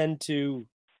people tend to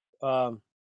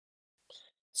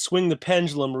swing the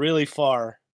pendulum really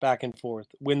far back and forth.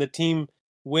 When the team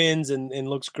wins and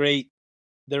looks great,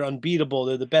 they're unbeatable.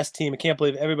 They're the best team. I can't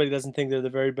believe everybody doesn't think they're the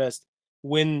very best.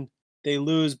 When they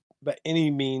lose by any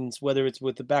means, whether it's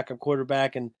with the backup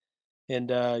quarterback and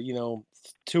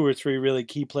 2 or 3 really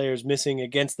key players missing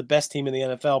against the best team in the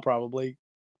NFL, probably,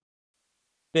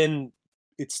 then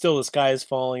it's still the sky is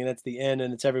falling and that's the end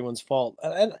and it's everyone's fault.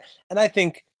 And I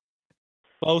think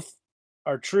both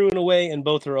are true in a way and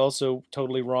both are also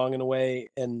totally wrong in a way.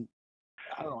 And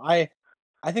I don't know.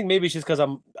 I think maybe it's just because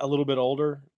I'm a little bit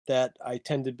older that I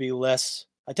tend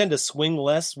to swing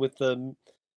less with the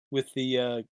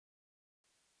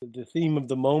theme of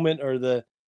the moment or the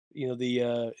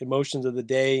emotions of the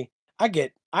day. I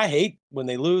hate when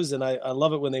they lose and I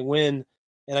love it when they win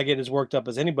and I get as worked up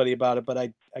as anybody about it, but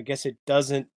I guess it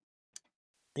doesn't,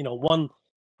 one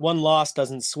loss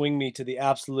doesn't swing me to the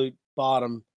absolute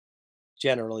bottom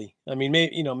generally. I mean,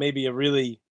 maybe a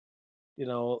really,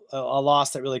 a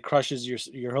loss that really crushes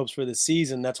your hopes for the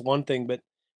season. That's one thing, but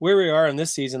where we are in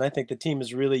this season, I think the team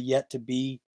is really yet to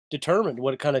be determined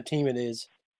what kind of team it is.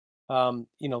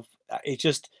 It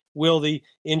just, will the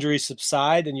injuries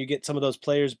subside and you get some of those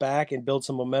players back and build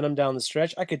some momentum down the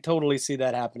stretch? I could totally see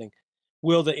that happening.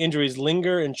 Will the injuries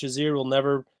linger and Shazier will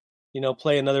never,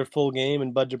 play another full game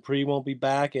and Bud Dupree won't be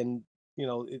back and,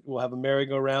 we'll have a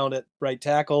merry-go-round at right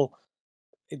tackle?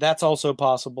 That's also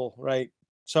possible, right?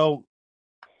 So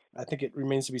I think it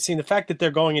remains to be seen. The fact that they're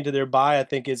going into their bye, I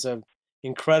think, is a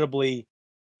incredibly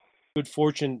good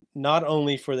fortune, not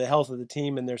only for the health of the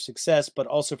team and their success, but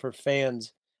also for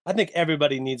fans. I think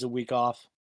everybody needs a week off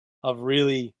of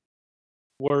really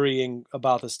worrying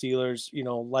about the Steelers,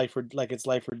 it's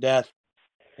life or death,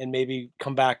 and maybe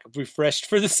come back refreshed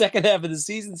for the second half of the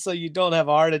season so you don't have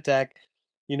a heart attack,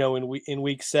 in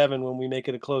week 7 when we make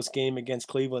it a close game against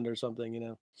Cleveland or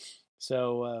something.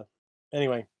 So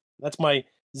anyway, that's my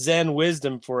Zen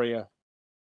wisdom for you.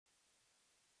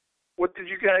 What did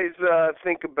you guys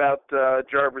think about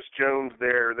Jarvis Jones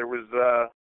there? There was the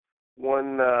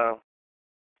point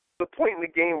in the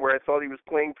game where I thought he was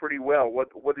playing pretty well.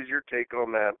 What is your take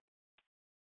on that?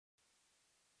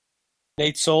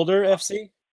 Nate Solder,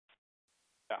 FC?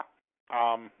 Yeah.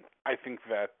 I think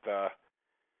that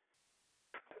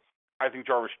I think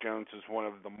Jarvis Jones is one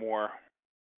of the more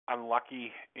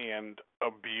unlucky and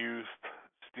abused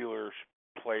Steelers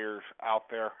players out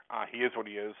there. He is what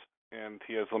he is, and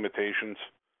he has limitations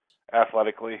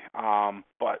athletically,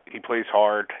 but he plays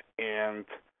hard, and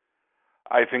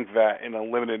I think that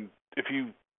if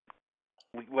you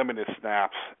limit his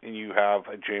snaps and you have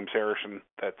a James Harrison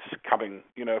that's coming,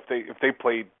 if they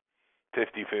played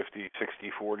 50-50,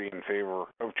 60-40 in favor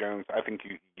of Jones, I think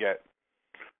you get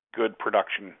good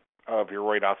production of your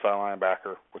right outside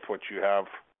linebacker with what you have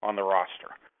on the roster.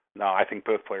 Now, I think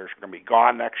both players are going to be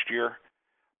gone next year,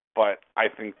 but I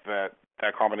think that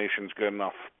combination is good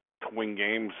enough to win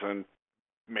games and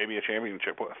maybe a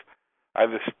championship with. I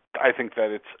think that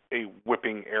it's a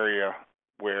whipping area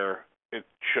where it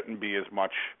shouldn't be as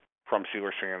much from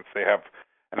Steelers fans. They have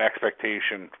an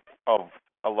expectation of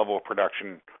a level of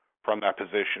production from that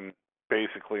position,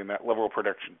 basically, and that level of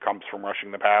production comes from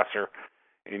rushing the passer,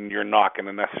 and you're not going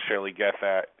to necessarily get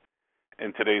that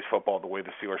in today's football the way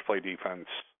the Steelers play defense.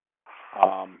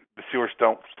 The Steelers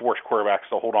don't force quarterbacks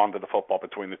to hold on to the football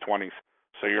between the 20s,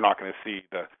 so you're not going to see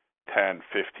the 10,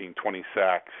 15, 20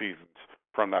 sack seasons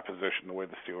from that position the way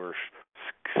the Steelers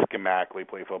schematically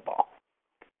play football.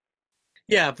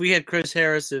 Yeah, if we had Chris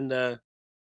Harris and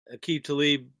Aqib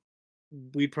Talib,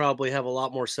 we'd probably have a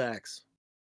lot more sacks.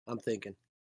 I'm thinking.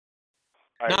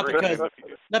 I Not agree.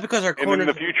 because our And in corners.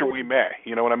 the future, we may.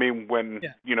 You know what I mean? When,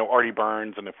 Yeah. Artie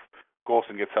Burns and if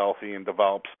Golson gets healthy and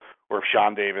develops, or if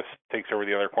Sean Davis takes over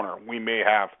the other corner, we may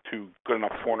have two good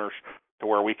enough corners to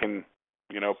where we can,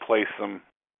 play some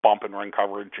bump and run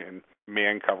coverage and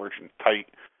man coverage and tight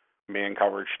man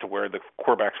coverage to where the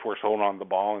quarterback's forced to hold on to the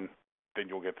ball, and then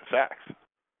you'll get the sacks.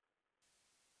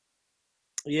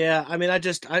 Yeah, I mean,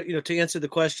 to answer the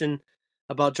question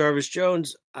about Jarvis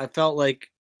Jones, I felt like,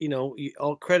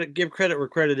 give credit where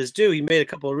credit is due. He made a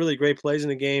couple of really great plays in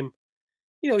the game.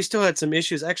 He still had some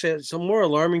issues. Actually, it's more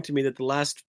alarming to me that the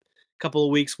last couple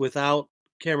of weeks without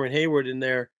Cameron Hayward in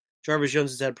there, Jarvis Jones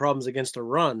has had problems against the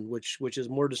run, which is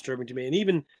more disturbing to me. And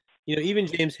even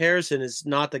James Harrison is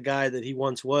not the guy that he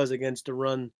once was against the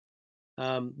run.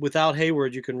 Without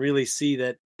Hayward, you can really see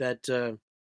that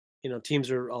teams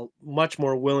are much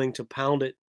more willing to pound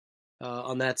it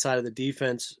on that side of the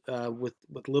defense with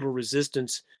little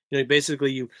resistance.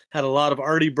 Basically you had a lot of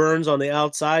Artie Burns on the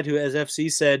outside, who, as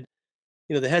FC said,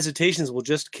 the hesitations will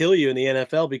just kill you in the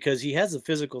NFL because he has the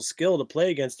physical skill to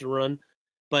play against the run,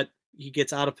 but he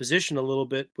gets out of position a little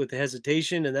bit with the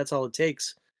hesitation, and that's all it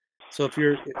takes. So if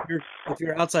your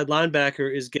outside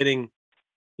linebacker is getting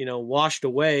washed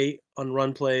away on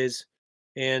run plays,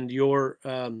 and your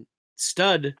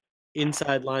stud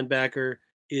inside linebacker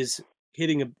is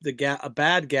hitting a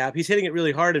bad gap. He's hitting it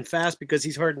really hard and fast because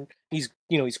he's hard. He's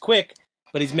quick,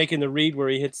 but he's making the read where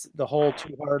he hits the hole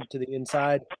too hard to the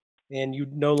inside, and you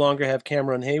no longer have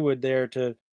Cameron Hayward there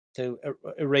to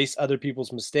erase other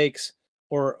people's mistakes,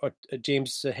 or a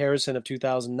James Harrison of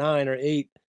 2009 or 8.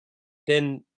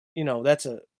 Then that's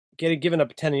giving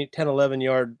up 10, 11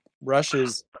 yard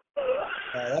rushes.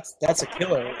 That's a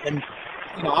killer. And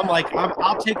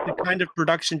I'll take the kind of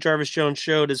production Jarvis Jones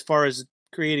showed as far as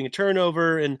creating a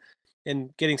turnover and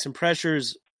getting some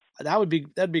pressures.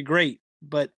 That'd be great.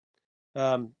 But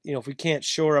if we can't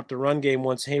shore up the run game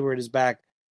once Hayward is back,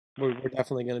 we're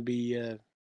definitely going to be in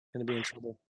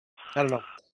trouble. I don't know.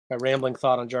 A rambling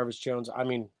thought on Jarvis Jones. I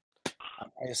mean,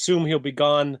 I assume he'll be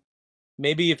gone.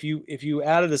 Maybe if you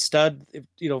added a stud, if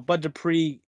Bud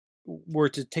Dupree were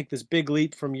to take this big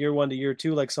leap from year 1 to year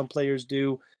 2, like some players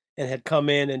do, and had come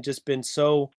in and just been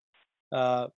so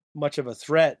much of a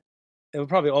threat, it would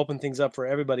probably open things up for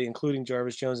everybody, including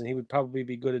Jarvis Jones, and he would probably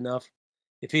be good enough.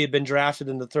 If he had been drafted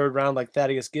in the 3rd round like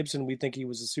Thaddeus Gibson, we'd think he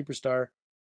was a superstar.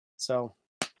 So,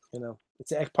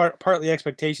 it's partly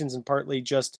expectations and partly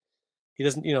just he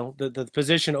doesn't, the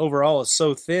position overall is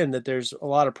so thin that there's a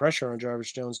lot of pressure on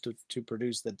Jarvis Jones to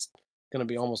produce that's going to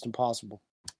be almost impossible.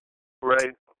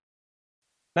 Right.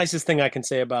 Nicest thing I can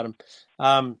say about him.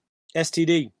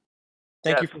 STD,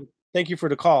 thank you for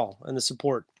the call and the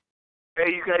support.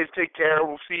 Hey, you guys take care.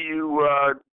 We'll see you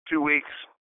 2 weeks.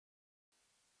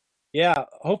 Yeah,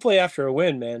 hopefully after a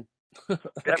win, man. Okay.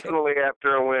 Definitely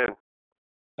after a win.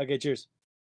 Okay, cheers.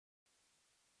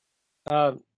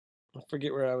 I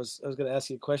forget where I was going to ask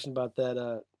you a question about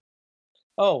that.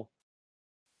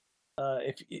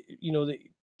 If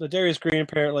the Darius Green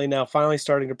apparently now finally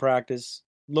starting to practice,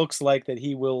 looks like that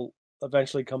he will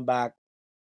eventually come back.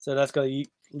 So that's going to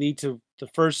lead to the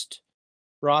first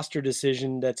roster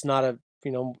decision that's not a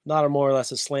more or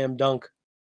less a slam dunk.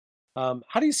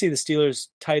 How do you see the Steelers'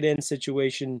 tight end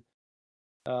situation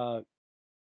sussing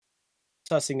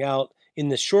out in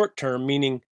the short term,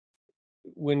 meaning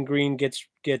when Green gets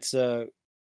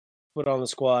put on the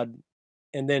squad,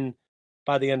 and then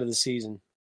by the end of the season?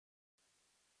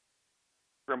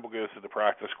 Grimble goes to the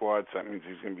practice squad, so that means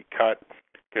he's going to be cut.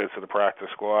 Goes to the practice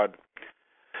squad.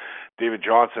 David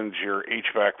Johnson's your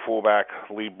H-back, fullback,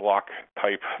 lead block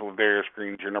type. Darius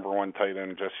Green's your number 1 tight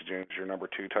end. Jesse James your number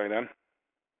 2 tight end.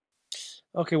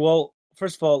 Okay, well,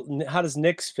 first of all, how does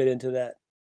Nix fit into that?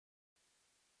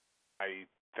 I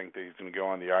think that he's going to go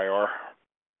on the IR.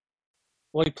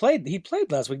 Well, he played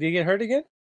last week. Did he get hurt again?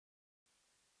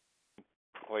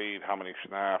 Played how many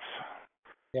snaps?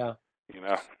 Yeah.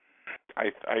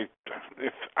 I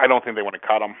don't think they want to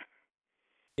cut him.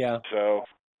 Yeah. So,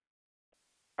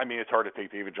 I mean, it's hard to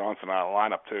take David Johnson out of the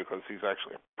lineup too, because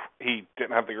he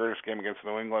didn't have the greatest game against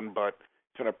New England, but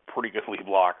he's been a pretty good lead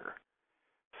blocker.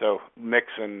 So Nix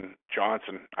and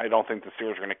Johnson, I don't think the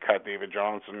Steelers are going to cut David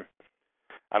Johnson.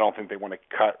 I don't think they want to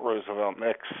cut Roosevelt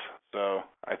Nix. So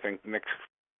I think Nix,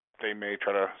 they may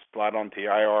try to slide on to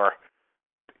IR.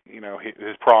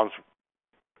 His problems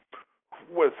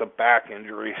was a back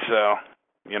injury, so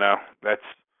that's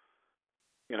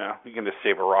you can just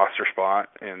save a roster spot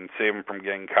and save him from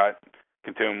getting cut.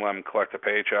 Continue to let him collect a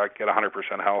paycheck, get 100%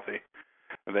 healthy.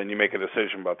 and then you make a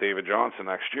decision about David Johnson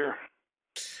next year.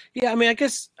 Yeah, I mean, I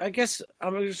guess I'm just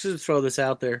going to throw this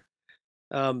out there.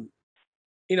 I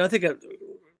think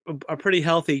a pretty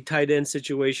healthy tight end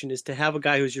situation is to have a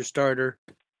guy who's your starter,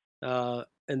 and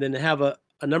then to have a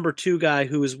number two guy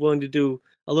who is willing to do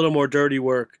a little more dirty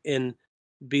work and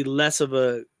be less of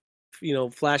a,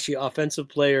 flashy offensive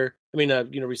player. I mean,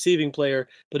 receiving player,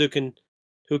 but who can,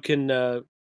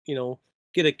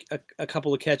 get a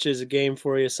couple of catches a game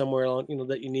for you somewhere along,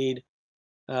 that you need.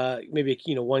 Maybe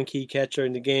one key catcher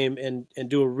in the game and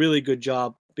do a really good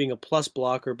job being a plus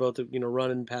blocker, both of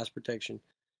run and pass protection.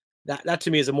 That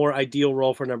to me is a more ideal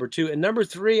role for number two. And number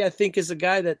three, I think, is a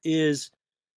guy that is,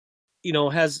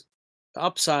 has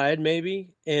upside maybe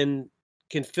and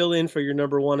can fill in for your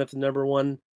number one if the number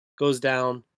one goes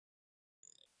down.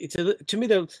 To me,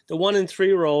 the 1 and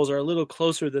 3 roles are a little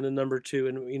closer than the number two.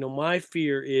 And my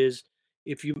fear is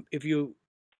if you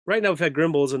right now we've had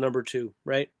Grimble as a number two,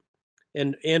 right?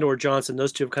 And or Johnson,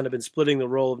 those two have kind of been splitting the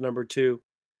role of number two.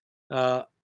 I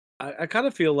kind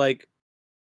of feel like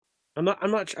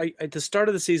at the start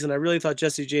of the season, I really thought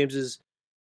Jesse James's,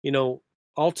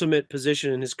 ultimate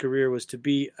position in his career was to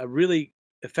be a really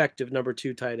effective number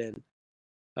two tight end.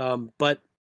 But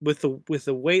with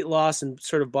the weight loss and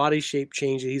sort of body shape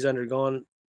change that he's undergone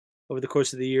over the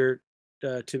course of the year,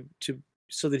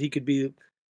 so that he could be,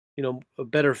 a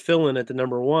better fill-in at the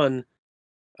number one,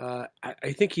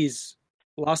 I think he's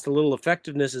lost a little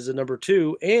effectiveness as a number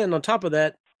two. And on top of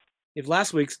that, if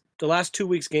the last 2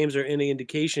 weeks games are any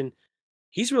indication,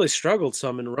 he's really struggled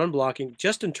some in run blocking,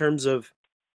 just in terms of.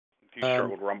 He's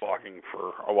struggled run blocking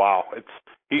for a while.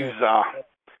 He's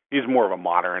more of a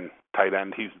modern tight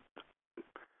end.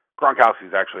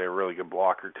 Gronkowski's actually a really good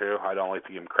blocker too. I don't like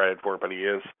to give him credit for it, but he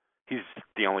is. He's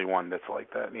the only one that's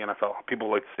like that in the NFL. People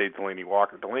like to say Delaney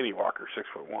Walker. Delaney Walker's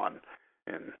 6'1",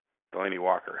 and Delaney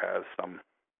Walker has some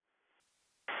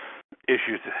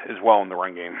issues as well in the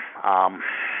run game.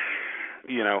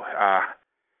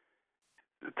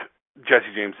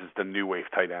 Jesse James is the new wave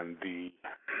tight end, the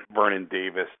Vernon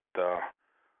Davis, the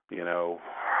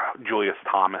Julius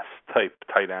Thomas type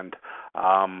tight end.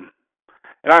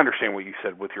 And I understand what you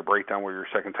said with your breakdown, where your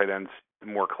second tight end's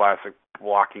more classic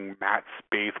blocking Matt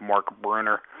Spaeth, Mark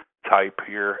Bruner type.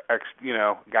 Your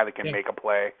guy that can make a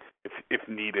play if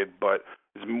needed, but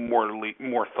is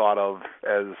more thought of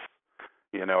as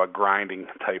a grinding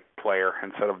type player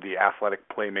instead of the athletic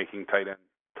playmaking tight end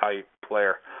type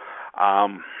player.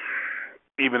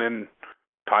 Even in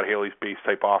Todd Haley's base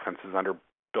type offenses under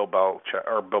Bill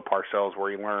Parcells,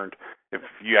 where he learned. If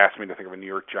you asked me to think of a New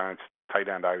York Giants tight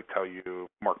end, I would tell you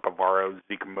Mark Bavaro,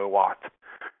 Zeke Mowat.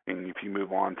 And if you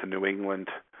move on to New England,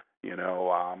 they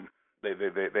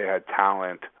had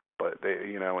talent, but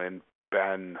and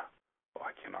Ben,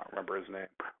 I cannot remember his name,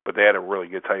 but they had a really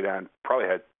good tight end. Probably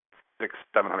had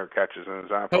 600-700 catches in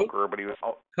his NFL career, but he was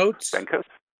Coates. Ben Coates.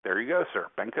 There you go, sir.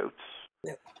 Ben Coates.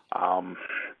 Yeah.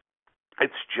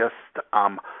 It's just,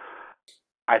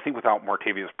 I think without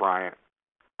Martavius Bryant,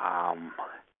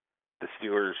 the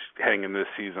Steelers heading into this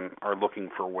season are looking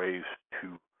for ways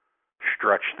to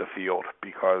stretch the field,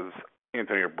 because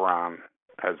Antonio Brown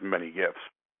has many gifts,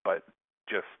 but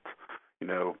just,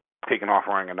 taking off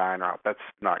running a 9 route, that's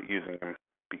not using him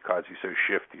because he's so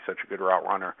shifty, such a good route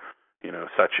runner,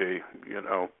 such a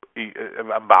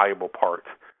valuable part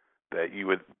that you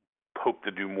would hope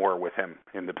to do more with him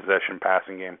in the possession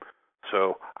passing game.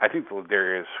 So I think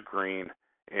Ladarius Green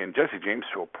and Jesse James,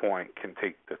 to a point, can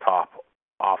take the top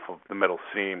off of the middle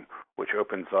seam, which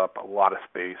opens up a lot of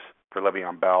space for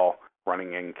Le'Veon Bell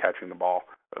running in, catching the ball,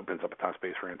 opens up a ton of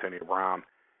space for Antonio Brown.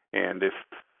 And if,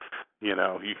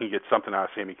 you can get something out of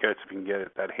Sammy Coates, if you can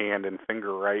get that hand and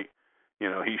finger right,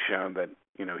 he's shown that,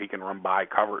 he can run by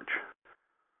coverage.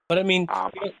 But I mean,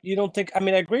 you don't think, I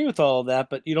agree with all of that,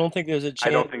 but you don't think there's a chance?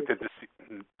 I don't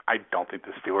think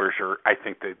the Steelers are. I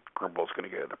think that Grimble's going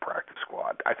to get to the practice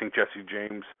squad. I think Jesse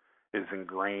James is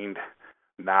ingrained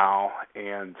now,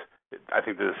 and I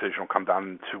think the decision will come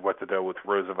down to what to do with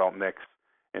Roosevelt Nix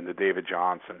and the David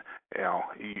Johnson.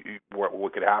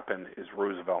 What could happen is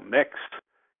Roosevelt Nix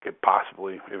could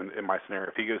possibly, in my scenario,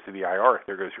 if he goes to the IR,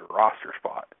 there goes your roster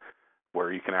spot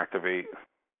where you can activate,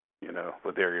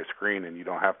 Ladarius Green, and you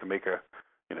don't have to make a,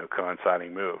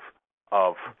 coinciding move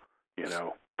of,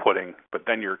 putting, but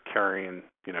then you're carrying,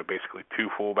 basically 2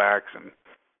 fullbacks and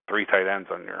 3 tight ends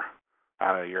on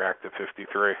your active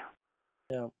 53.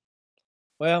 Yeah.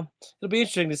 Well, it'll be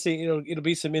interesting to see. It'll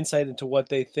be some insight into what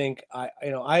they think. I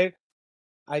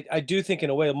do think, in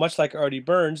a way, much like Artie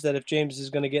Burns, that if James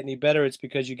is going to get any better, it's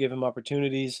because you give him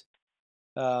opportunities.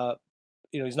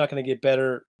 He's not going to get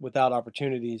better without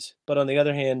opportunities. But on the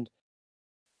other hand,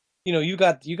 you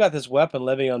got this weapon,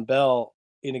 Le'Veon Bell,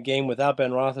 in a game without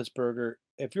Ben Roethlisberger.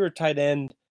 If you're a tight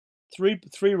end, three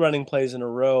running plays in a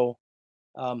row,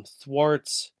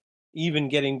 thwarts even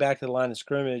getting back to the line of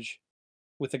scrimmage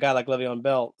with a guy like Le'Veon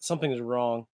Bell, something is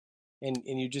wrong, and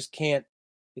you just can't.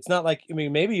 It's not like, I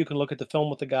mean, maybe you can look at the film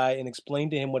with the guy and explain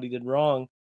to him what he did wrong,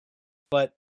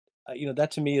 but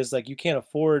that to me is like you can't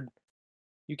afford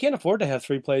to have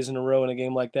three plays in a row in a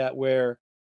game like that where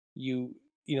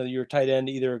your tight end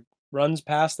either runs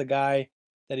past the guy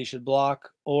that he should block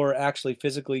or actually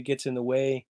physically gets in the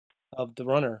way of the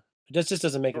runner. It just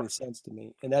doesn't make any sense to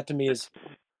me, and that to me is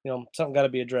something got to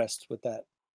be addressed with that.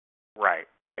 Right.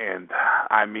 And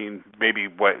I mean, maybe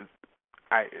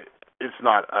it's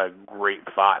not a great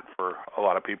thought for a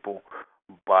lot of people,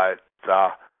 but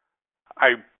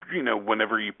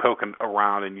whenever you poke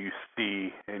around and you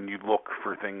see and you look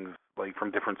for things like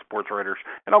from different sports writers,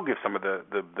 and I'll give some of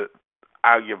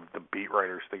I'll give the beat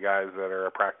writers, the guys that are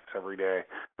at practice every day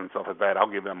and stuff like that,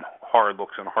 I'll give them hard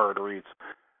looks and hard reads.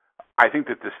 I think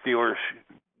that the Steelers,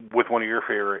 with one of your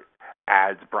favorite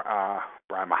ads,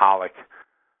 Brian Mahalik,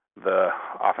 the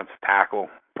offensive tackle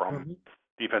from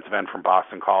defensive end from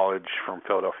Boston College, from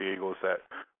Philadelphia Eagles, that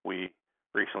we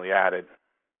recently added.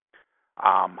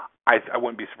 I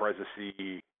wouldn't be surprised to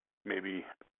see maybe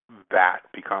that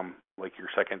become like your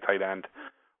second tight end,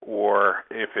 or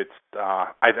if it's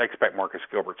I expect Marcus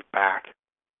Gilbert's back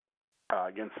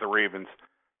against the Ravens,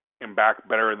 and back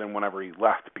better than whenever he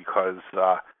left, because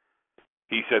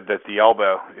he said that the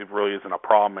elbow, it really isn't a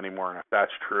problem anymore, and if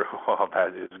that's true, well,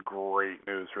 that is great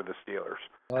news for the Steelers.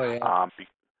 Oh yeah.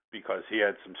 Because he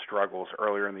had some struggles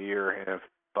earlier in the year, and if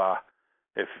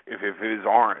his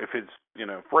arm, if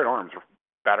right arms are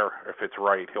better, if it's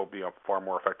right, he'll be a far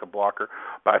more effective blocker.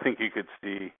 But I think you could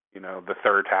see, the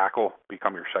third tackle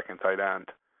become your second tight end,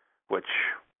 which,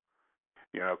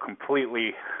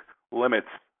 completely limits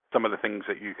some of the things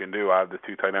that you can do out of the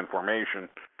two tight end formation.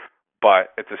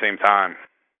 But at the same time,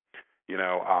 you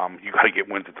got to get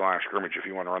wins at the line of scrimmage if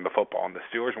you want to run the football. And the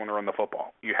Steelers want to run the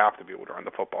football. You have to be able to run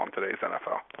the football in today's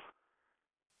NFL.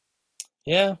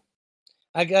 Yeah.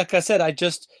 Like I said, I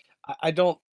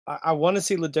don't. I want to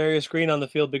see Ladarius Green on the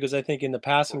field because I think in the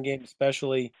passing game,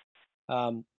 especially,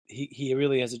 he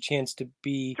really has a chance to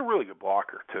be. He's a really good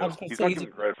blocker too. He's say not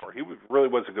given credit for it. He really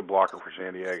was a good blocker for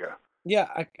San Diego.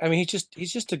 Yeah, I mean,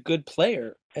 he's just a good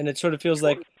player, and it sort of feels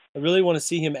like I really want to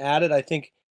see him added. I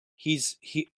think he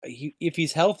if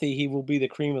he's healthy, he will be the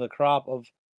cream of the crop of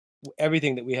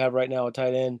everything that we have right now at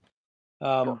tight end.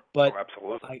 But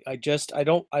absolutely. I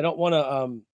don't want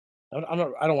to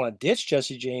I don't want to ditch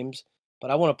Jesse James,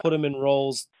 but I want to put him in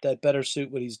roles that better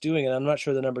suit what he's doing, and I'm not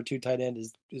sure the number 2 tight end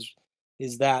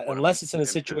is that, unless it's in a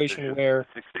situation where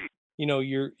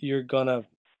you're gonna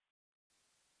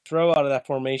throw out of that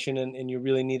formation and you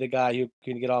really need a guy who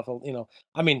can get off of,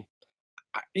 I mean,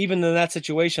 even in that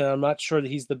situation, I'm not sure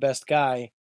that he's the best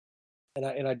guy, and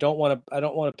I don't want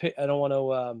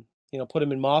to put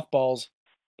him in mothballs.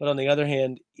 But on the other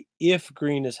hand, if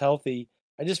Green is healthy,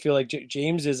 I just feel like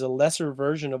James is a lesser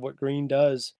version of what Green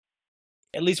does,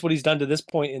 at least what he's done to this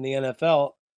point in the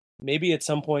NFL. Maybe at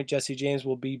some point Jesse James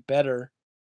will be better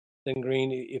than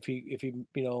Green if he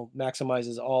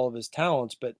maximizes all of his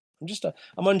talents. But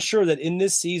I'm unsure that in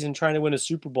this season, trying to win a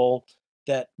Super Bowl,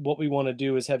 that what we want to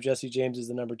do is have Jesse James as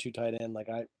the number 2 tight end. Like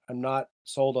I'm not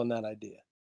sold on that idea.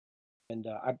 And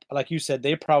like you said,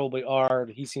 they probably are.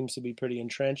 He seems to be pretty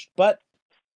entrenched, but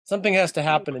something has to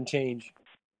happen and change.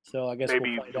 So I guess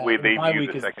maybe we'll find the out. way they view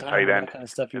the the second tight end kind of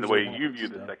stuff and the way you view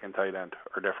the second tight end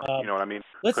are different. You know what I mean?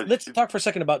 Let's talk for a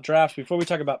second about drafts before we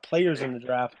talk about players in the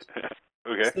draft.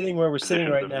 Okay. Sitting where we're sitting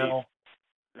right now,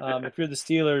 if you're the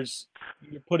Steelers,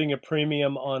 you're putting a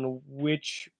premium on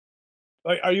which.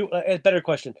 Are you a better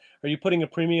question? Are you putting a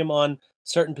premium on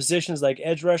certain positions like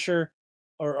edge rusher,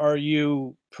 or are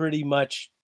you pretty much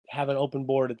have an open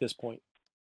board at this point?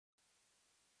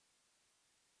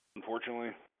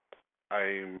 Unfortunately,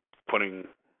 I'm putting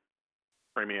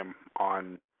premium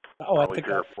on I think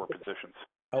 3 or 4 positions.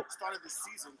 Oh,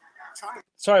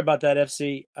 sorry about that,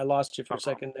 FC. I lost you for a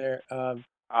second there.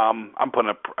 I'm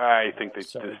putting I think the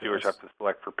Steelers have to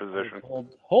select for position.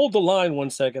 Hold the line 1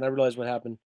 second. I realized what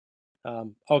happened.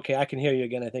 Okay, I can hear you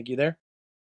again. I think you there.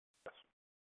 Yes.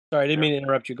 Sorry, I didn't mean to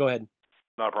interrupt you. Go ahead.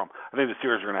 Not a problem. I think the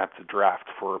Steelers are going to have to draft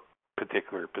for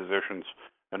particular positions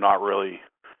and not really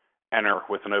enter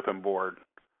with an open board.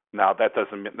 Now, that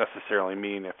doesn't necessarily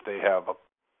mean if they have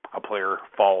a player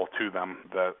fall to them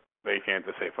that they can't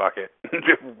just say, fuck it,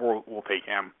 we'll take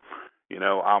him.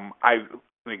 An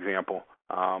example,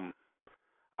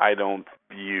 I don't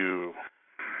view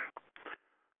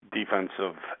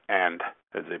defensive end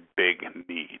is a big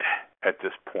need at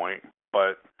this point.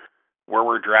 But where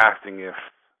we're drafting, if,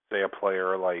 say, a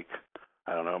player like,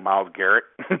 I don't know, Myles Garrett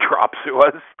drops to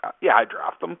us, yeah, I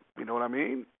draft him. You know what I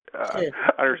mean? I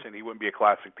understand he wouldn't be a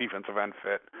classic defensive end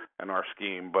fit in our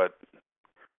scheme, but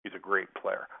he's a great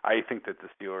player. I think that the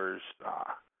Steelers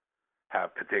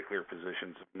have particular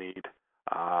positions of need.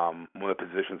 One of the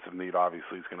positions of need,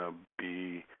 obviously, is going to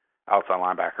be outside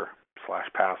linebacker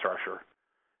 / pass rusher.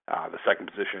 The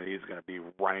second position is going to be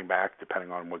running back,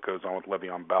 depending on what goes on with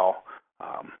Le'Veon Bell.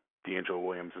 D'Angelo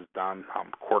Williams is done.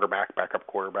 Backup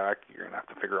quarterback, you're going to have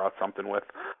to figure out something with.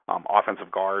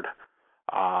 Offensive guard.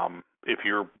 If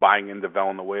you're buying into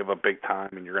Villanueva big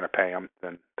time and you're going to pay him,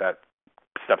 then that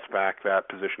steps back that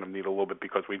position of need a little bit,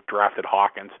 because we've drafted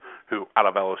Hawkins, who out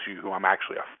of LSU, who I'm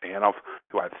actually a fan of,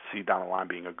 who I see down the line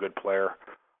being a good player.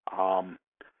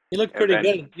 He looked pretty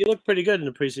good. You looked pretty good in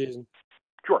the preseason.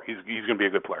 Sure, he's going to be a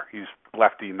good player. He's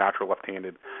lefty, natural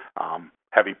left-handed,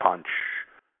 heavy punch,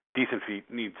 decent feet,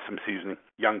 needs some seasoning.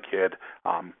 Young kid,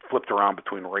 flipped around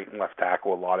between right and left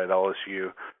tackle a lot at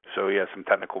LSU, so he has some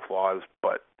technical flaws,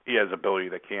 but he has ability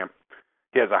that he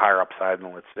has a higher upside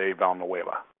than, let's say,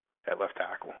 Villanueva at left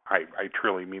tackle. I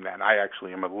truly mean that, and I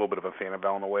actually am a little bit of a fan of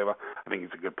Villanueva. I think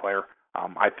he's a good player.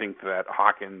 I think that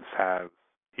Hawkins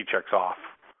he checks off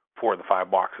 4 of the 5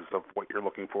 boxes of what you're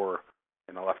looking for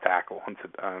in the left tackle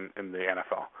in the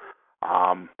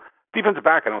NFL. Defensive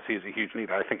back, I don't see as a huge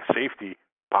need. I think safety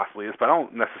possibly is, but I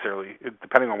don't necessarily.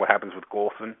 Depending on what happens with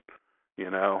Golson,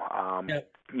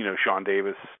 Sean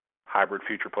Davis, hybrid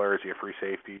future player, is he a free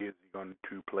safety? Is he going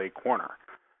to play corner?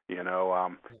 If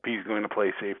he's going to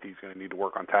play safety, he's going to need to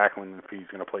work on tackling. If he's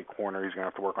going to play corner, he's going to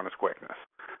have to work on his quickness.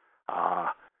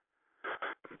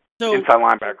 Inside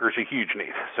linebacker is a huge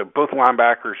need. So both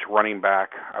linebackers, running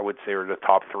back, I would say, are the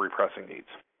top 3 pressing needs.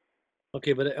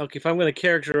 Okay, but if I'm going to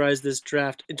characterize this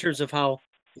draft in terms of how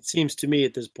it seems to me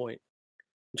at this point,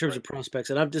 in terms of prospects,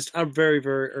 and I'm very,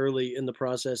 very early in the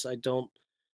process. I don't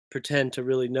pretend to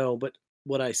really know, but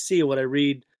what I see, what I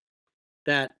read,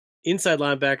 that inside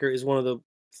linebacker is one of the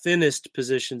thinnest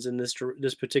positions in this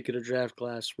particular draft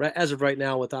class, right? As of right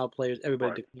now, without players,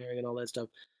 everybody declaring and all that stuff.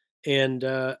 And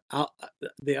the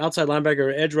outside linebacker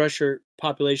or edge rusher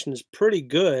population is pretty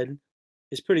good.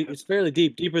 It's fairly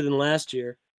deeper than last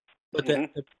year. But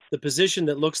the position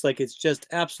that looks like it's just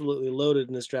absolutely loaded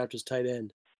in this draft is tight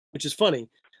end, which is funny.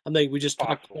 I mean, we just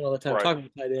talk all the time talking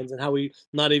about tight ends and how we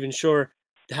not even sure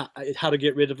how to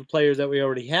get rid of the players that we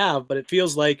already have. But it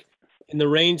feels like in the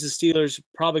range the Steelers are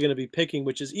probably going to be picking,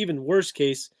 which is even worst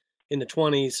case in the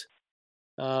 20s.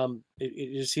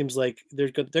 It just seems like they're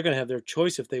going to have their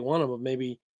choice if they want them of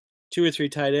maybe 2 or 3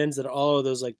 tight ends that are all of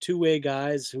those like two-way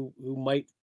guys who might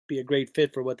be a great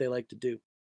fit for what they like to do.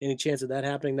 Any chance of that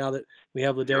happening now that we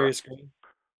have Ladarius Green?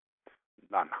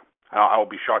 None. I will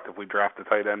be shocked if we draft a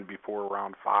tight end before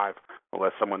round 5,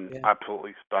 unless someone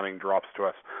absolutely stunning drops to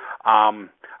us.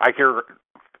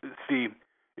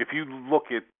 If you look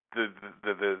at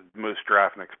the most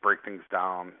draft nicks break things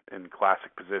down in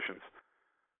classic positions,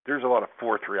 there's a lot of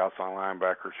 4-3 outside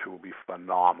linebackers who will be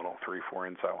phenomenal 3-4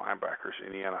 inside linebackers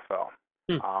in the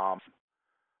NFL.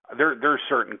 There are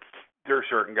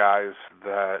certain guys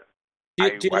that. Do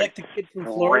you like the kid from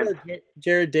Florida,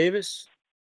 Jared Davis?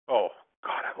 Oh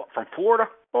God, from Florida?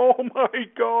 Oh my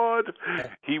God,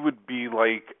 he would be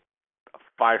like a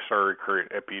 5-star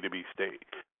recruit at B2B State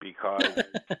because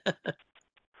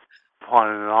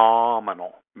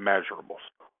phenomenal measurables,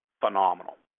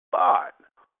 phenomenal, but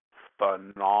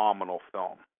phenomenal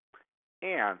film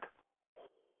and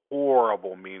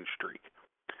horrible mean streak,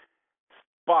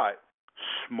 but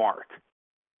smart.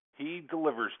 He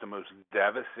delivers the most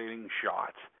devastating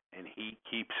shots, and he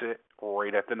keeps it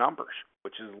right at the numbers,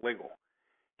 which is legal.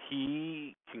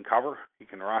 He can cover. He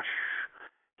can rush.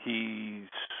 He's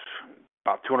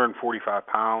about 245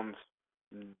 pounds.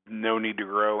 No need to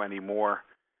grow anymore.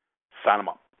 Sign him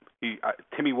up.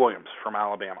 Timmy Williams from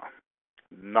Alabama,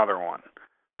 another one.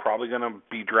 Probably going to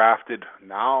be drafted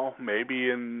now,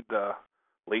 maybe in the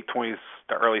late 20s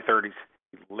to early 30s.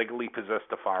 He legally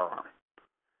possessed a firearm.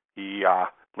 He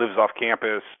lives off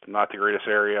campus, not the greatest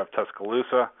area of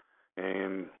Tuscaloosa,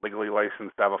 and legally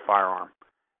licensed to have a firearm.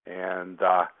 And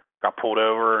got pulled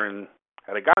over and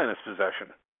had a gun in his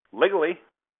possession. Legally,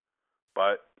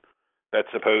 but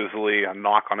that's supposedly a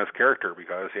knock on his character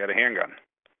because he had a handgun.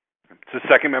 It's a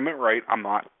Second Amendment right. I'm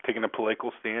not taking a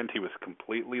political stand. He was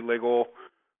completely legal,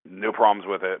 no problems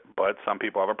with it, but some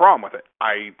people have a problem with it.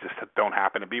 I just don't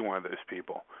happen to be one of those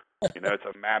people. It's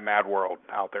a mad, mad world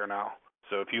out there now.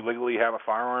 So if you legally have a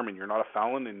firearm and you're not a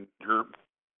felon, and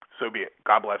so be it.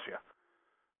 God bless you.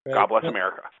 Right. God bless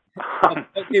America.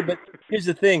 Okay, but here's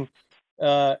the thing.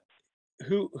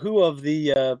 who of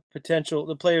the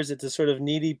the players at the sort of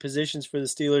needy positions for the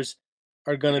Steelers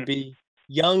are going to be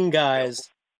young guys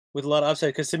with a lot of upside?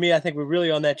 Because to me, I think we're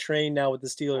really on that train now with the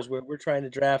Steelers, where we're trying to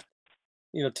draft,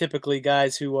 typically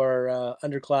guys who are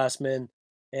underclassmen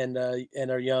and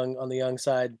are young on the young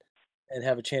side and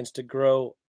have a chance to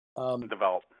grow.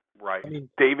 Develop. Right. I mean,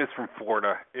 Davis from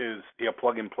Florida is a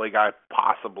plug-and-play guy,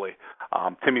 possibly.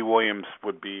 Timmy Williams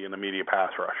would be an immediate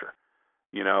pass rusher.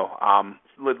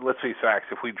 Let's face facts.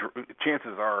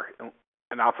 Chances are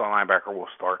an outside linebacker will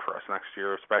start for us next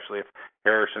year, especially if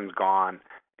Harrison's gone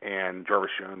and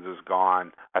Jarvis Jones is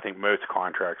gone. I think most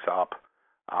contracts up.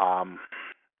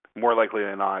 More likely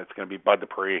than not, it's going to be Bud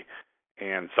Dupree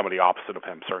and somebody opposite of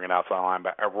him starting an outside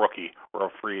linebacker, a rookie or a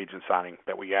free agent signing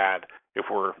that we add if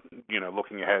we're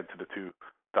looking ahead to the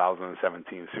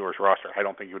 2017 Steelers roster. I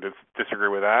don't think you would disagree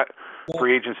with that. Yeah.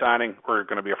 Free agent signing, or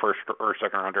going to be a first or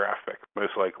second round draft pick,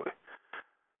 most likely.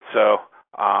 So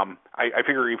I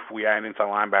figure if we add an inside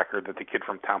linebacker, that the kid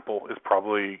from Temple is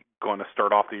probably going to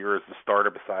start off the year as the starter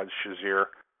besides Shazier,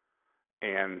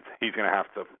 and he's going to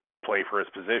have to play for his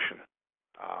position.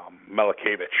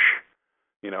 Milikevich,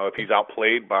 if he's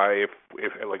outplayed by if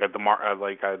like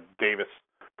a Davis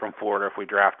from Florida, if we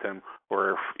draft him,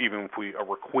 or if we a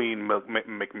Raqueen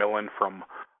McMillan from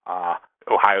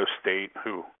Ohio State,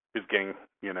 who is getting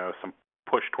some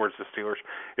push towards the Steelers.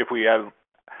 If we have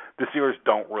the Steelers,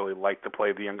 don't really like to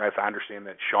play the young guys. I understand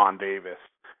that Sean Davis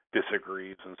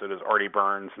disagrees, and so does Artie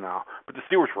Burns now. But the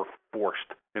Steelers were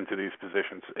forced into these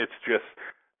positions. It's just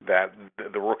that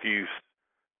the rookies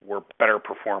were better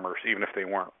performers, even if they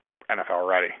weren't NFL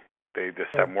ready. They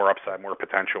just have more upside, more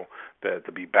potential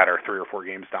to be better 3 or 4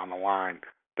 games down the line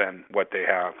than what they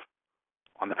have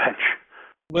on the bench.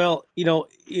 Well,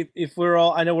 if we're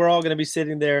all, I know we're all going to be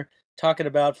sitting there talking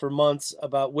about for months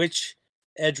about which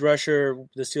edge rusher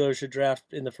the Steelers should draft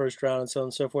in the first round and so on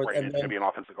and so forth. Right, and it's then, going to be an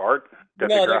offensive guard that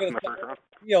no, they draft in the first round.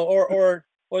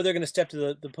 Or they're going to step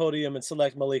to the podium and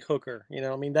select Malik Hooker.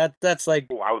 I mean, that's like.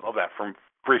 Oh, I would love that. From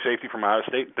free safety from Ohio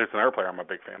State, there's another player I'm a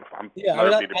big fan of.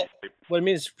 What I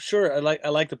mean is, sure, I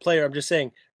like the player. I'm just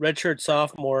saying, redshirt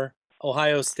sophomore,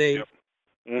 Ohio State. Yep.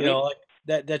 Mm-hmm.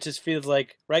 That just feels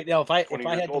like right now. If I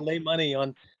had to lay money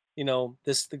on,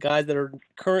 the guys that are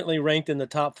currently ranked in the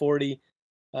top 40,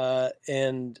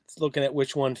 and looking at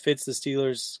which one fits the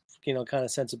Steelers, kind of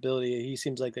sensibility, he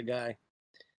seems like the guy.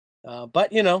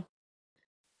 But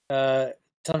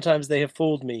sometimes they have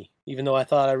fooled me, even though I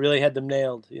thought I really had them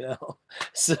nailed.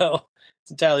 So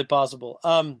it's entirely possible.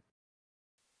 Of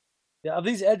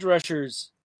these edge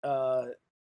rushers,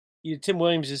 Tim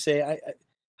Williams, you say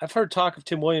I've heard talk of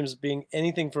Tim Williams being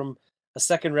anything from a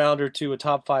second rounder to a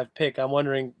top 5 pick. I'm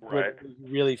wondering what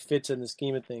really fits in the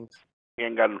scheme of things. He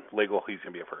ain't got legal. He's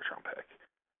going to be a first-round pick.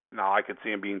 Now, I could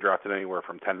see him being drafted anywhere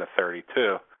from 10 to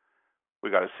 32. We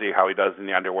got to see how he does in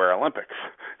the underwear Olympics.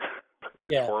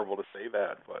 It's horrible to say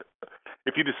that, but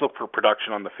if you just look for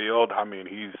production on the field, I mean,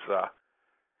 he's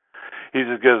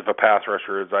as good of a pass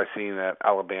rusher as I've seen at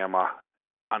Alabama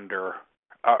under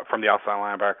from the outside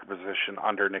linebacker position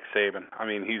under Nick Saban. I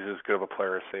mean, he's as good of a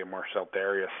player as, say, Marcel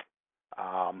Darius.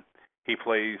 He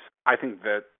plays. I think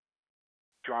that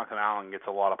Jonathan Allen gets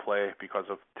a lot of play because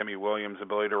of Timmy Williams'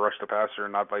 ability to rush the passer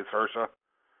and not vice versa.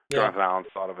 Yeah. Jonathan Allen's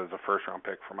thought of as a first-round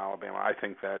pick from Alabama. I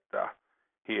think that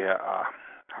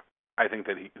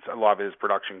a lot of his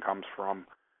production comes from,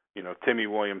 Timmy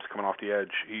Williams coming off the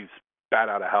edge. He's bat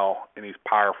out of hell, and he's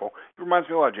powerful. He reminds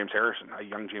me a lot of James Harrison, a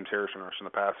young James Harrison rushing the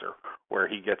passer, where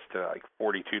he gets to like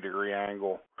 42-degree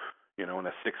angle, in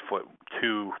a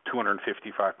 6'2",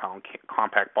 255-pound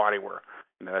compact body where,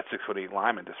 that 6'8"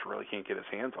 lineman just really can't get his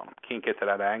hands on him. Can't get to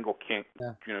that angle. Can't,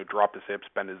 drop his hips,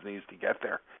 bend his knees to get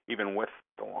there, even with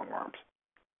the long arms.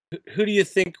 Who do you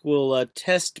think will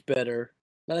test better?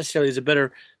 Not necessarily as a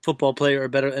better football player or a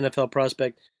better NFL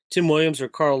prospect, Tim Williams or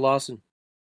Carl Lawson?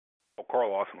 Well, Carl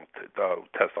Lawson will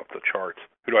test off the charts.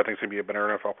 Who do I think is going to be a better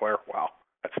NFL player? Wow,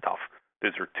 that's tough.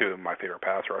 These are 2 of my favorite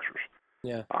pass rushers.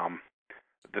 Yeah.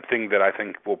 The thing that I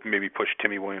think will maybe push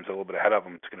Timmy Williams a little bit ahead of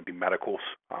him is going to be medicals.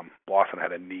 Lawson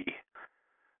had a knee,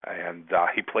 and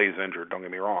he plays injured, don't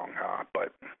get me wrong,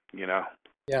 but.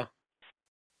 Yeah.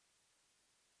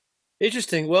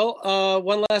 Interesting. Well,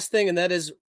 one last thing, and that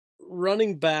is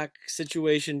running back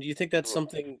situation. Do you think that's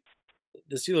something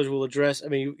the Steelers will address? I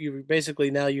mean, you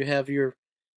basically now you have your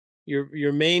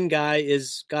main guy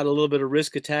is got a little bit of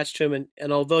risk attached to him,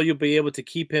 and although you'll be able to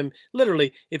keep him,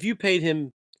 literally, if you paid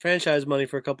him franchise money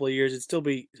for a couple of years, it'd still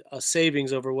be a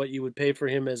savings over what you would pay for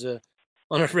him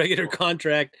on a regular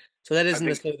contract. So that isn't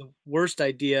necessarily the worst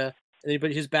idea.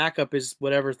 But his backup is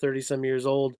whatever, 30-some years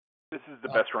old. This is the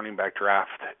best running back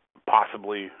draft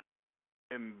possibly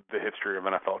in the history of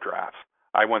NFL drafts.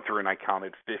 I went through and I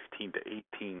counted 15 to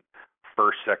 18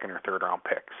 first, second, or third round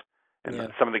picks. And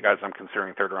some of the guys I'm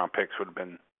considering third round picks would have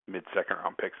been mid-second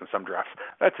round picks in some drafts.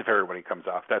 That's if everybody comes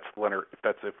out. That's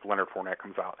if Leonard Fournette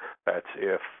comes out. That's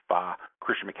if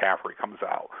Christian McCaffrey comes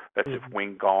out. That's if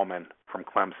Wayne Gallman from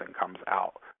Clemson comes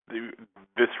out.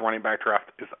 This running back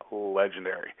draft is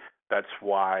legendary. That's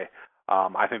why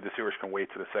I think the Steelers can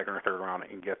wait to the second or third round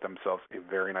and get themselves a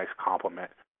very nice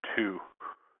compliment to,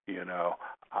 to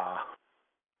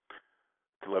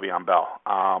Le'Veon Bell.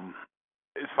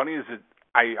 As funny as it,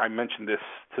 I mentioned this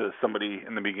to somebody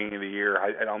in the beginning of the year.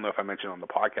 I don't know if I mentioned it on the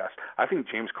podcast. I think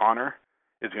James Conner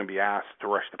is going to be asked to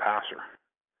rush the passer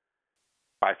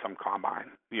by some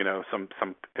combine, some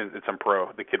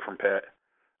pro, the kid from Pitt.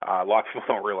 A lot of people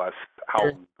don't realize how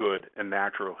good and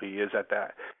natural he is at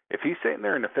that. If he's sitting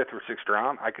there in the 5th or 6th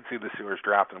round, I could see the Steelers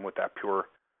drafting him with that pure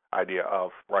idea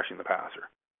of rushing the passer.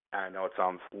 And I know it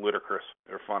sounds ludicrous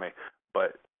or funny,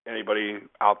 but anybody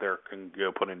out there can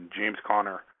go put in James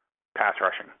Conner pass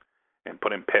rushing and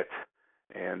put in Pitt.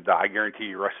 And I guarantee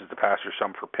he rushes the passer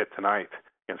some for Pitt tonight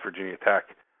against Virginia Tech.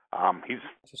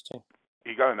 Interesting.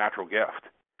 He got a natural gift.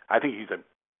 I think he's a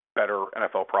better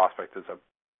NFL prospect as a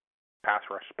pass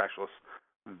rush specialist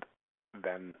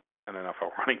than an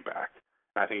NFL running back.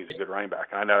 And I think he's a good running back.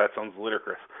 And I know that sounds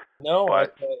ludicrous. No,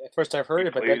 at first I've heard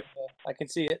it, but I can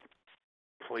see it.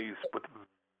 Plays with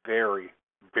very,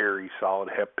 very solid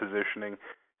hip positioning.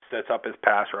 Sets up his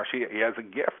pass rush. He has a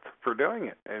gift for doing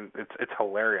it, and it's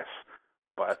hilarious.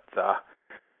 But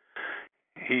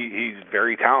he's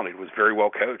very talented. Was very well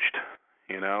coached.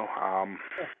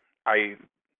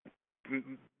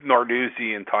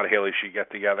 Narduzzi and Todd Haley should get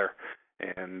together,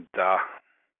 and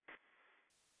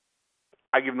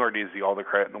I give Narduzzi all the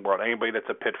credit in the world. Anybody that's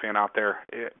a Pitt fan out there,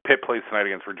 Pitt plays tonight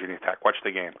against Virginia Tech. Watch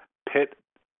the game. Pitt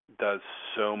does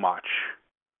so much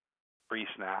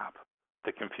pre-snap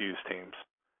to confuse teams,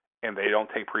 and they don't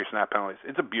take pre-snap penalties.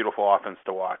 It's a beautiful offense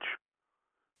to watch.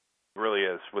 It really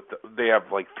is. They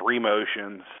have like 3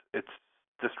 motions. It's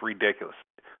just ridiculous.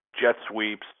 Jet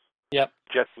sweeps. Yep.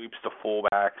 Jet sweeps to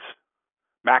fullbacks.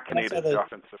 Matt Canada is the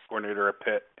offensive coordinator at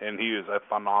Pitt, and he is a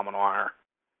phenomenal hire.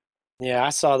 Yeah, I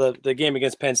saw the game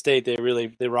against Penn State.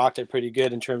 They rocked it pretty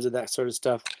good in terms of that sort of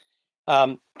stuff.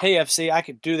 Hey, FC, I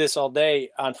could do this all day.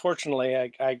 Unfortunately,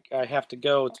 I have to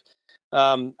go.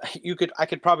 I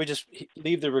could probably just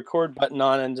leave the record button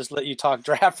on and just let you talk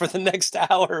draft for the next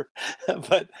hour,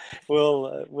 but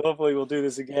hopefully we'll do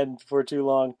this again before too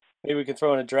long. Maybe we can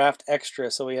throw in a draft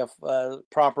extra so we have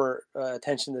proper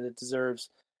attention that it deserves.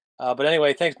 But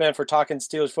anyway, thanks, man, for talking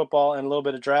Steelers football and a little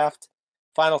bit of draft.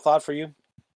 Final thought for you?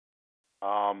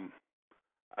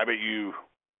 I bet you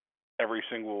every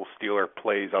single Steeler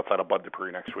plays outside of Bud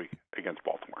Dupree next week against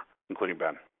Baltimore, including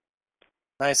Ben.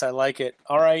 Nice, I like it.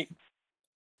 All right.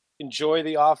 Enjoy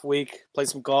the off week. Play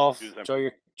some golf. Enjoy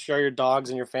your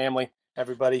dogs and your family,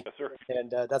 everybody. Yes, sir.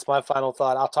 And that's my final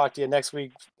thought. I'll talk to you next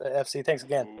week, FC. Thanks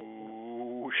again.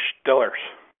 Ooh, Steelers.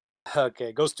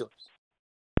 Okay, go Steelers.